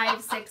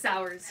 5-6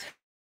 hours.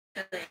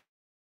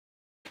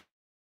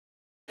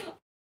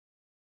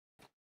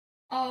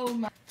 Oh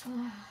my.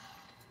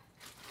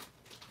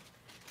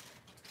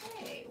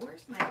 Hey,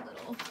 where's my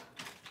little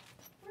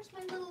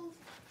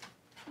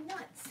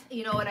nuts?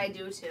 You know what I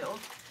do too?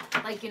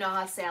 Like, you know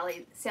how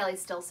Sally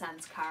still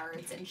sends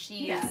cards, and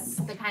she's Yes.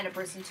 the kind of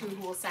person too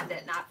who will send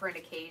it not for an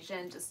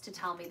occasion, just to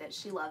tell me that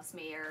she loves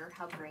me or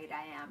how great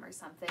I am or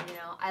something, you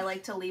know. I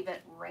like to leave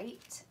it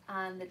right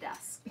on the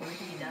desk where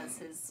he does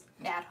his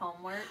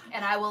at-home work,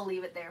 and I will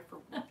leave it there for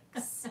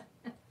weeks.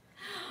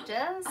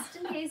 Just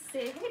in case,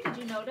 say, hey, did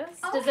you notice?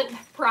 Oh. Does it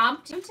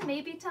prompt you to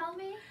maybe tell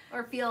me?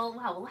 Or feel,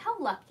 wow, how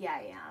lucky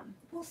I am?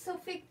 Well, so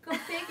go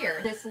figure.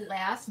 This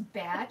last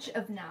batch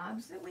of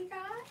knobs that we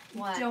got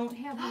What? don't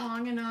have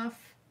long enough.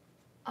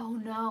 Oh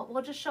no,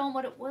 we'll just show them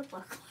what it would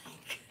look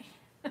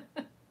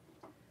like.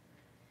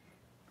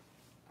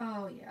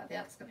 Oh yeah,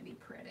 that's gonna be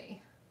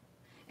pretty.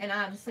 And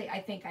honestly, I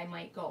think I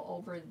might go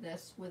over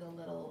this with a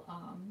little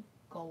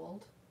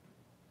gold.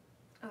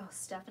 Oh,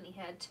 Stephanie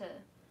had to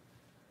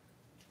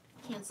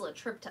cancel a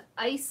trip to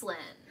Iceland.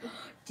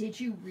 Did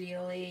you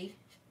really?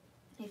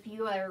 If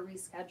you are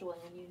rescheduling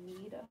and you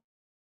need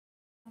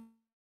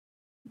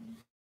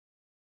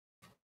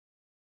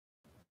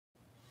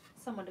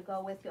someone to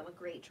go with, you have a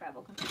great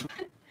travel companion.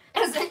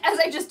 As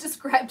I just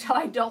described how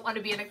I don't want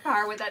to be in a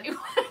car with anyone.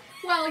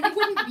 Well,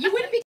 you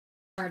wouldn't be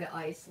far to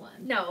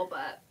Iceland. No,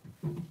 but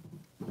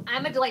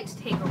I'm a delight to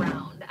take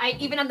around.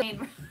 Even on the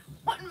main,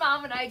 when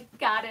Mom and I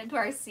got into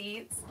our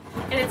seats,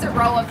 and it's a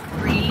row of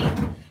 3,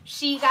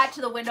 she got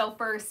to the window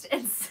first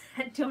and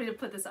said, do you want me to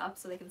put this up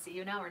so they can see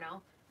you now or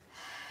no?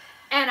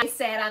 And I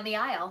sat on the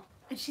aisle.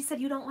 And she said,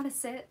 you don't want to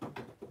sit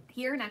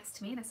here next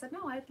to me? And I said,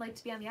 no, I'd like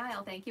to be on the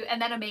aisle, thank you.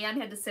 And then a man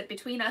had to sit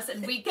between us,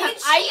 and we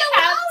kept,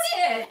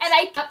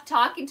 I kept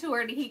talking to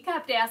her, and he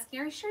kept asking,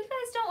 are you sure you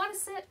guys don't want to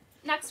sit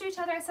next to each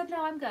other? I said,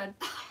 no, I'm good.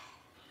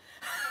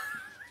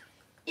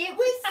 It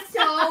was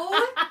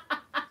so,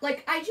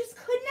 like, I just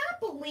could not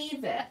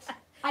believe it.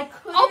 I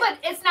couldn't. Oh, but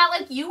it's not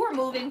like you were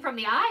moving from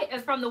the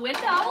window.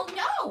 Oh,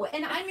 no,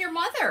 and I'm your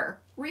mother.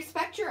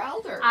 Respect your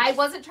elders. I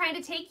wasn't trying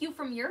to take you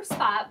from your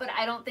spot, but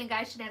I don't think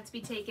I should have to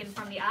be taken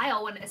from the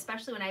aisle,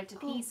 especially when I have to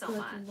pee so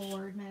much.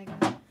 Lord, Megan.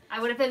 I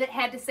would have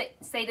had to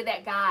say to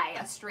that guy,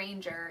 a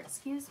stranger,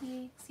 excuse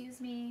me.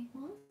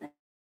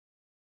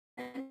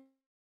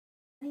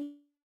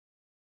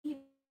 He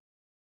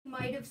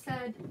might have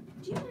said,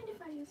 do you mind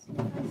if I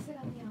sit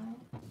on the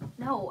aisle?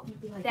 No,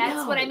 You'd be like, that's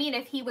no. what I mean.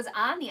 If he was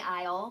on the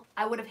aisle,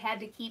 I would have had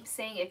to keep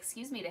saying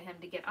excuse me to him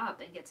to get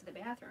up and get to the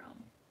bathroom.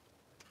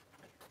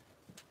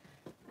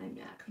 I'm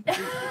not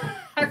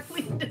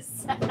completely.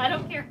 I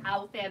don't care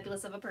how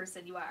fabulous of a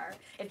person you are.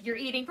 If you're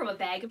eating from a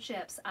bag of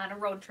chips on a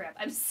road trip,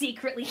 I'm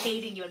secretly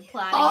hating you and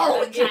plotting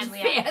your untimely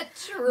end.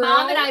 True?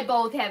 Mom and I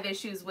both have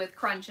issues with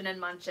crunching and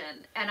munching,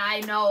 and I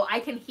know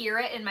I can hear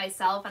it in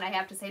myself, and I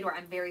have to say to her,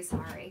 I'm very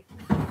sorry.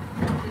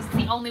 This is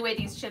the only way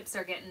these chips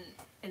are getting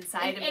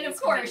inside of me. And of is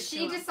course, she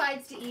compared to 'em.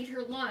 decides to eat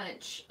her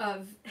lunch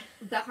of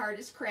the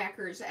hardest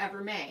crackers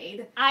ever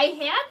made I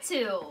had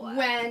to.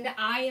 when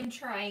I am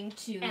trying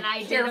to And I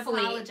did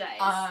carefully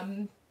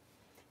apologize.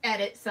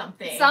 Edit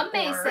something. Some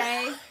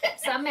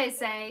may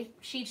say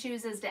she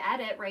chooses to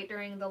edit right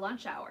during the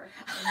lunch hour.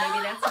 And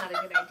maybe that's not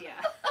a good idea.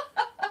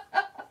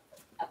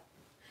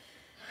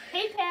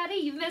 Hey Patty,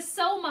 you missed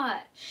so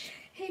much.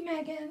 Hey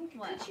Megan,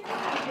 What? could you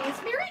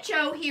is Mary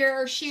Jo here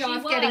or is she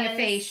off getting a was.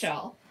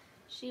 facial?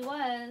 She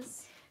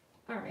was.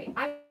 All right.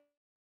 I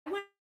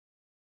want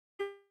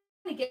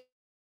to get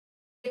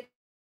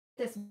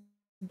this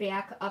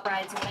back up.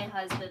 Rides with my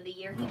husband. The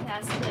year he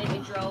passed away,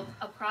 we drove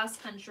across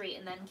country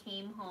and then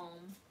came home.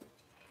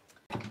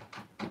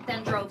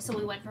 Then drove, so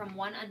we went from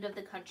one end of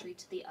the country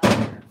to the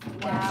other.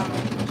 Wow.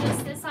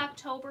 Just this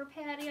October,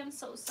 Patty, I'm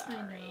so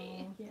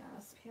sorry.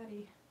 Yes,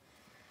 Patty.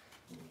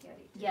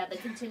 Yeah, the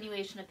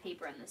continuation of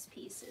paper on this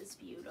piece is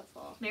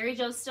beautiful. Mary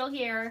Jo's still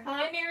here.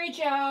 Hi, Mary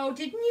Jo.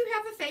 Didn't you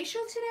have a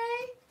facial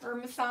today? Or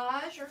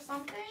massage or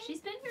something?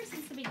 She's been here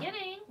since the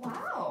beginning.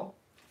 Wow.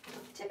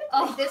 Typically,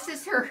 Oh, this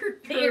is her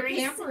Mary's-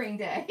 pampering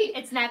day.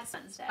 It's next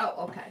Wednesday.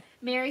 Oh, okay.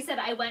 Mary said,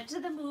 I went to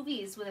the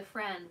movies with a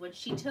friend when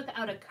she took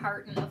out a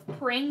carton of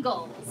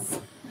Pringles.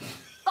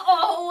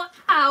 Oh,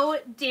 how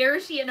dare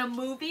she in a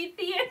movie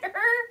theater?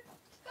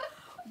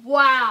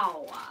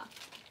 Wow.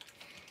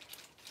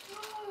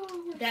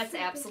 Oh, That's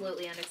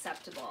absolutely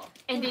unacceptable.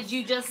 And did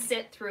you just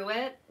sit through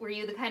it? Were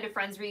you the kind of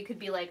friends where you could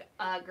be like,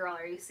 girl,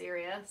 are you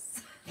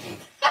serious?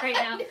 Right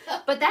now?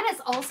 But that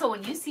is also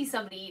when you see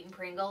somebody eating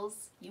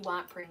Pringles, you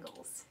want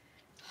Pringles.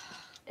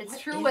 It's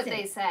What true is what it?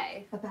 they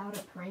say. About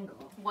a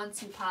Pringle.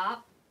 Once you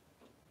pop,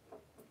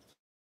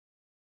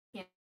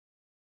 you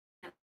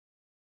can't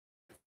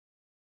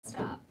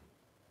stop.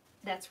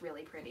 That's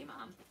really pretty,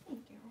 Mom.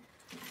 Thank you.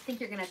 I think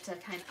you're gonna have to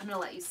I'm gonna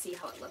let you see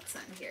how it looks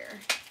on here.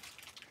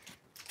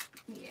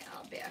 Yeah,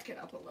 I'll back it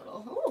up a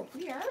little. Oh,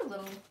 we are a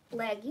little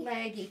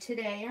laggy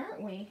today,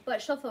 aren't we?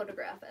 But she'll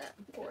photograph it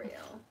for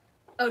you.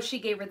 Oh, she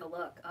gave her the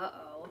look.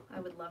 Uh-oh. I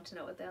would love to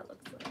know what that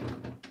looks like.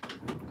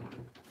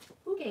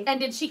 Who gave? And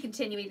did she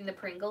continue eating the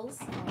Pringles?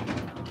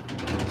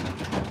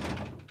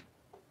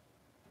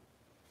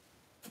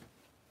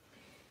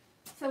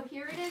 So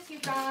here it is, you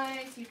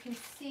guys. You can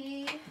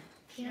see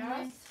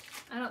just.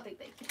 I don't think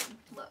they can.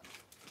 Look.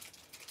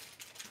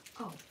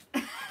 Oh.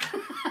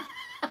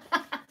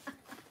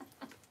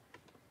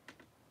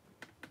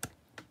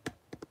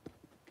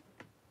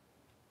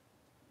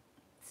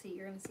 See,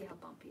 you're gonna see how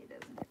bumpy it is.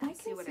 I You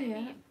see can what see I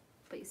it. mean.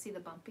 But you see the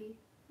bumpy?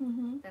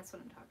 Mm-hmm. That's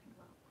what I'm talking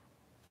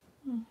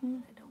about.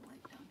 Mm-hmm. I don't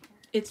like down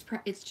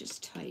here. It's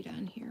just tight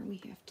on here. We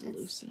have to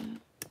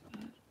loosen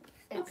it.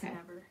 It's Okay.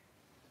 never.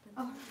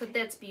 All But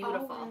that's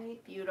beautiful. All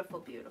right. Beautiful,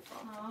 beautiful.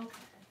 Okay.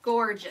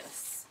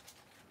 Gorgeous.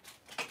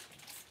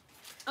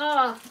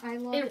 Oh, I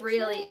love it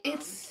really. too.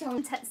 It's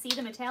so. See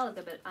the metallic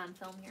a bit on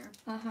film here.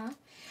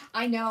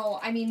 I know.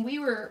 I mean, we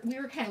were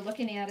kind of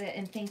looking at it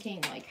and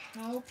thinking, like,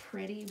 how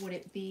pretty would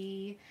it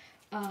be,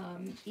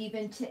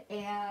 even to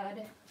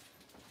add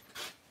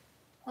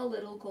a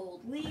little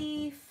gold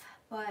leaf.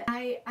 But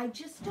I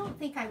just don't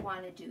think I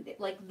want to do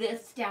that. Like,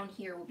 this down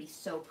here will be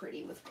so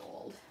pretty with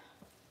gold.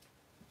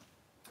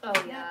 Oh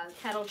yeah,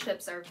 kettle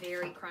chips are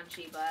very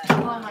crunchy, but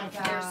Oh my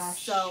they're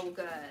gosh. so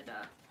good.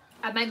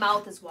 My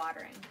mouth is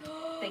watering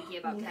thinking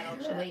about kettle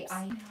Literally, chips.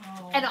 I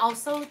know. And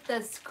also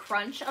this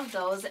crunch of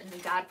those, and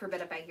God forbid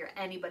if I hear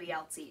anybody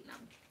else eating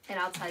them. And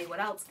I'll tell you what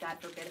else, God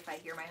forbid if I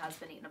hear my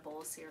husband eating a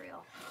bowl of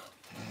cereal.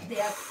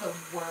 That's the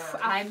worst.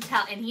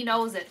 And he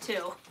knows it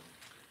too.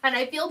 And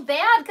I feel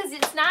bad because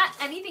it's not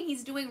anything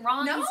he's doing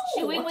wrong. No. He's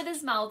chewing with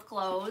his mouth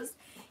closed.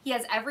 He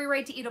has every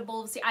right to eat a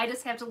bowl of cereal. I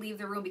just have to leave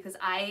the room because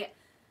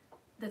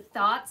the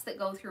thoughts that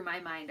go through my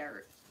mind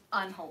are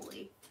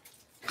unholy.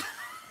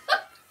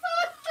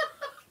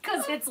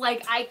 Because it's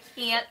like I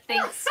can't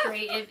think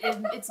straight.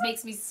 It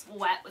makes me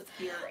sweat with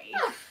fury.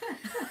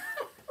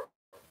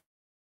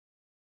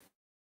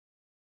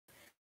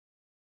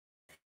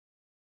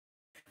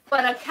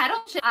 But a kettle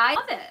chip, I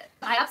love it.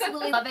 I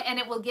absolutely love it, and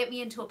it will get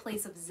me into a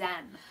place of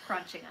zen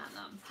crunching on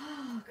them.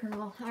 Oh,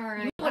 girl. All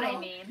right. You know what I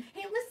mean?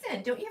 Hey,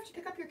 listen, don't you have to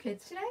pick up your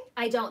kids today?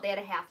 I don't. They had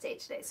a half day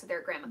today, so they're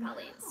at Grandma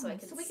Colleen's, so I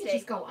can So we stay. can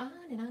just go on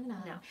and on and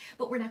on. No.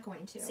 But we're not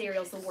going to.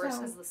 Cereal's the worst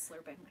So, is the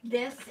slurping.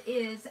 This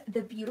is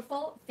the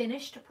beautiful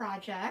finished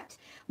project.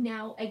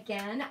 Now,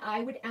 again,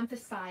 I would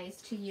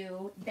emphasize to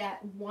you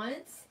that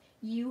once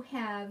you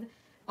have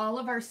all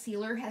of our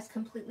sealer has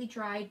completely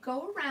dried,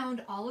 go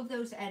around all of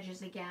those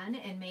edges again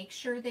and make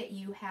sure that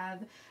you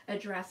have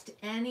addressed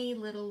any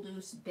little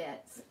loose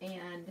bits,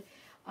 and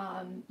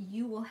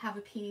you will have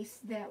a piece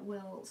that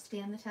will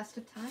stand the test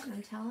of time.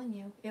 I'm telling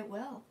you, it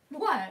will.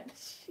 What?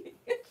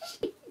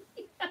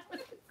 I'm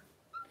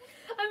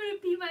gonna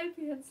pee my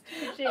pants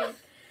too, Jane.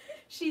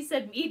 She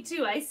said, me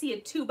too. I see a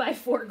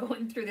 2x4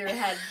 going through their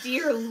head.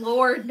 Dear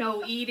Lord,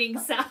 no eating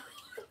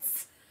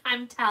sounds.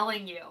 I'm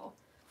telling you.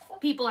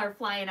 People are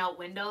flying out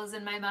windows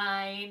in my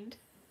mind.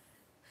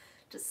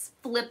 Just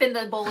flipping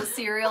the bowl of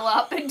cereal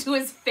up into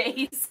his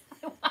face.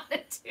 I want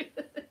to do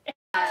that.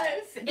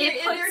 Yes.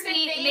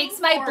 It makes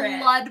my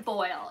blood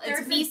boil.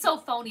 It's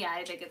misophonia,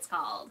 I think it's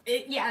called.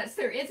 Yes,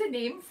 there is a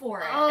name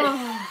for it.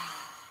 Oh.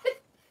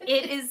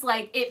 It is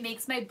like, it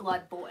makes my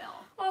blood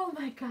boil. Oh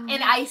my God.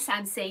 And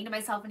I'm saying to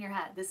myself in your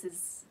head,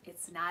 it's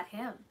not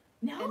him.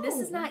 No. And this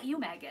is not you,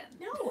 Megan.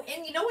 No,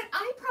 and you know what?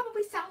 I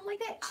probably sound like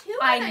that too.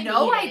 I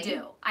know I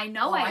do. I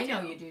know I do.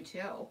 I know you do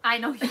too. I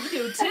know you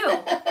do too.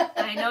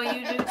 I know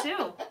you do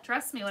too.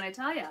 Trust me when I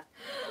tell you.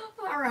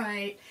 All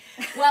right.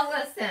 Well,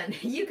 listen,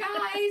 you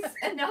guys,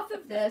 enough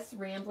of this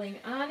rambling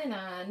on and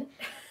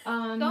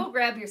on. Go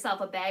grab yourself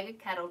a bag of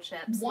kettle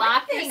chips. One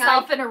Lock thing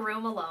yourself in a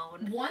room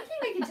alone. One thing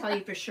I can tell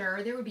you for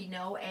sure, there would be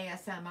no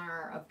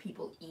ASMR of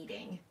people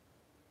eating.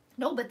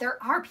 No, but there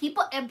are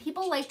people, and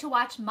people like to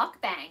watch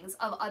mukbangs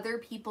of other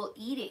people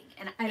eating.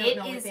 And I don't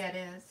know what that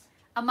is.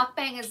 A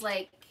mukbang is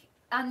like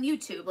on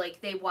YouTube, like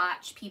they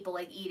watch people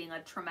like eating a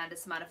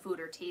tremendous amount of food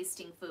or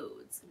tasting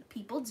foods. And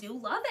people do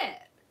love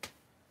it.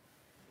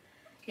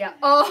 Yeah.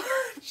 Oh,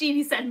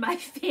 Jeannie said my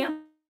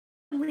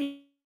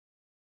family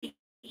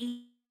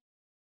eating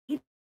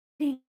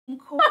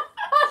corn.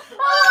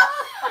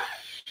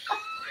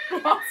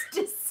 That's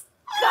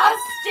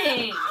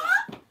disgusting.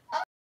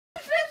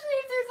 Especially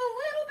if there's a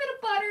little bit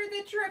of butter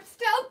that drips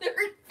down their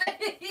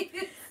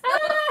face.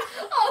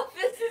 Oh,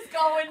 this is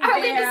going bad.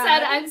 Arlene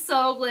said, I'm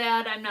so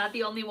glad I'm not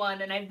the only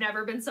one, and I've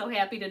never been so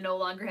happy to no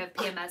longer have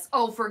PMS.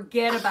 Oh,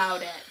 forget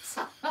about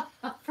it.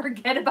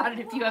 Forget about it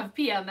if you have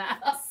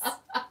PMS.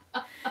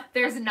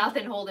 There's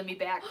nothing holding me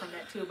back from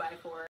that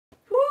 2x4.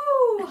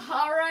 Woo!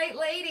 All right,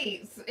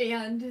 ladies,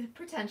 and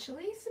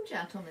potentially some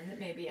gentlemen that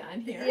may be on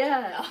here.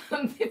 Yeah.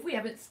 If we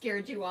haven't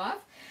scared you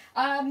off.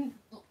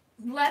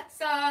 Let's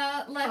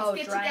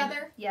get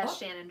together. Yes, Oh.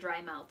 Shannon,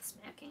 dry mouth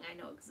smacking. I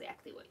know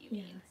exactly what you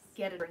mean. Yes.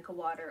 Get a drink of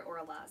water or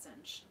a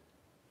lozenge.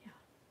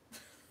 Yeah.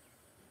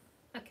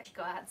 Okay,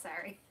 go ahead.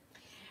 Sorry.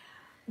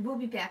 We'll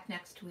be back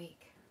next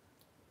week.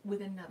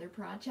 with another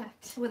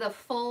project. With a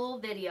full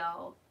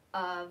video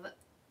of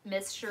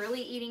Miss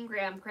Shirley eating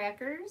graham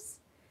crackers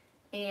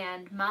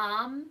and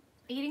Mom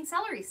eating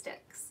celery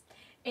sticks.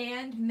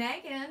 And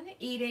Megan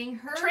eating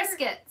her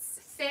Triscuits.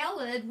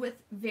 salad with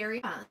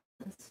very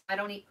I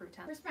don't eat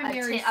croutons. Where's my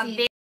Mary a seed?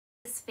 very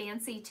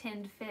fancy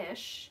tinned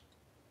fish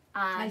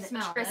on I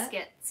smell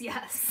Triscuits.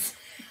 Yes.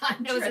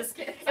 on It was,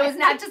 Triscuits. it was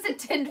not just a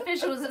tinned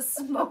fish, it was a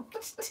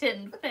smoked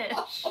tinned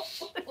fish.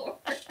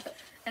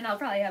 And I'll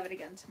probably have it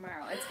again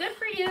tomorrow. It's good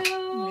for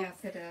you. Yes,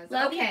 it is.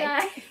 Love you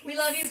guys. We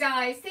love you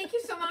guys. Thank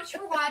you so much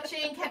for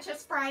watching. Catch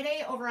us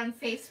Friday over on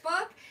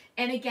Facebook.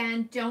 And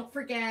again, don't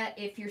forget,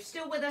 if you're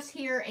still with us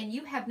here and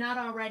you have not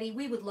already,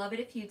 we would love it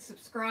if you'd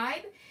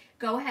subscribe.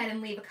 Go ahead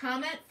and leave a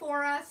comment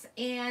for us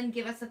and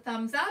give us a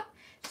thumbs up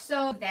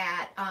so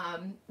that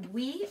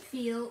we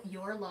feel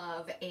your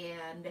love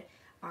and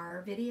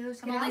our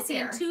videos I'm get only out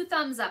seeing there. 2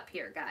 thumbs up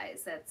here,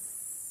 guys.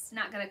 That's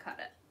not going to cut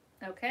it.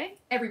 Okay?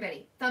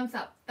 Everybody, thumbs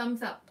up,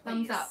 thumbs up,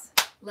 thumbs Please. up.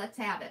 Let's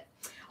have it.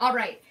 All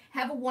right.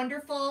 Have a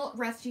wonderful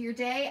rest of your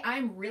day.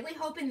 I'm really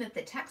hoping that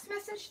the text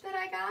message that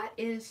I got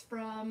is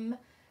from...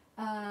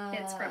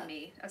 It's from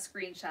me. A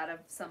screenshot of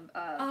some...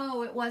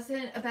 oh, it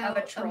wasn't about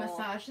a a troll.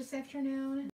 massage this afternoon?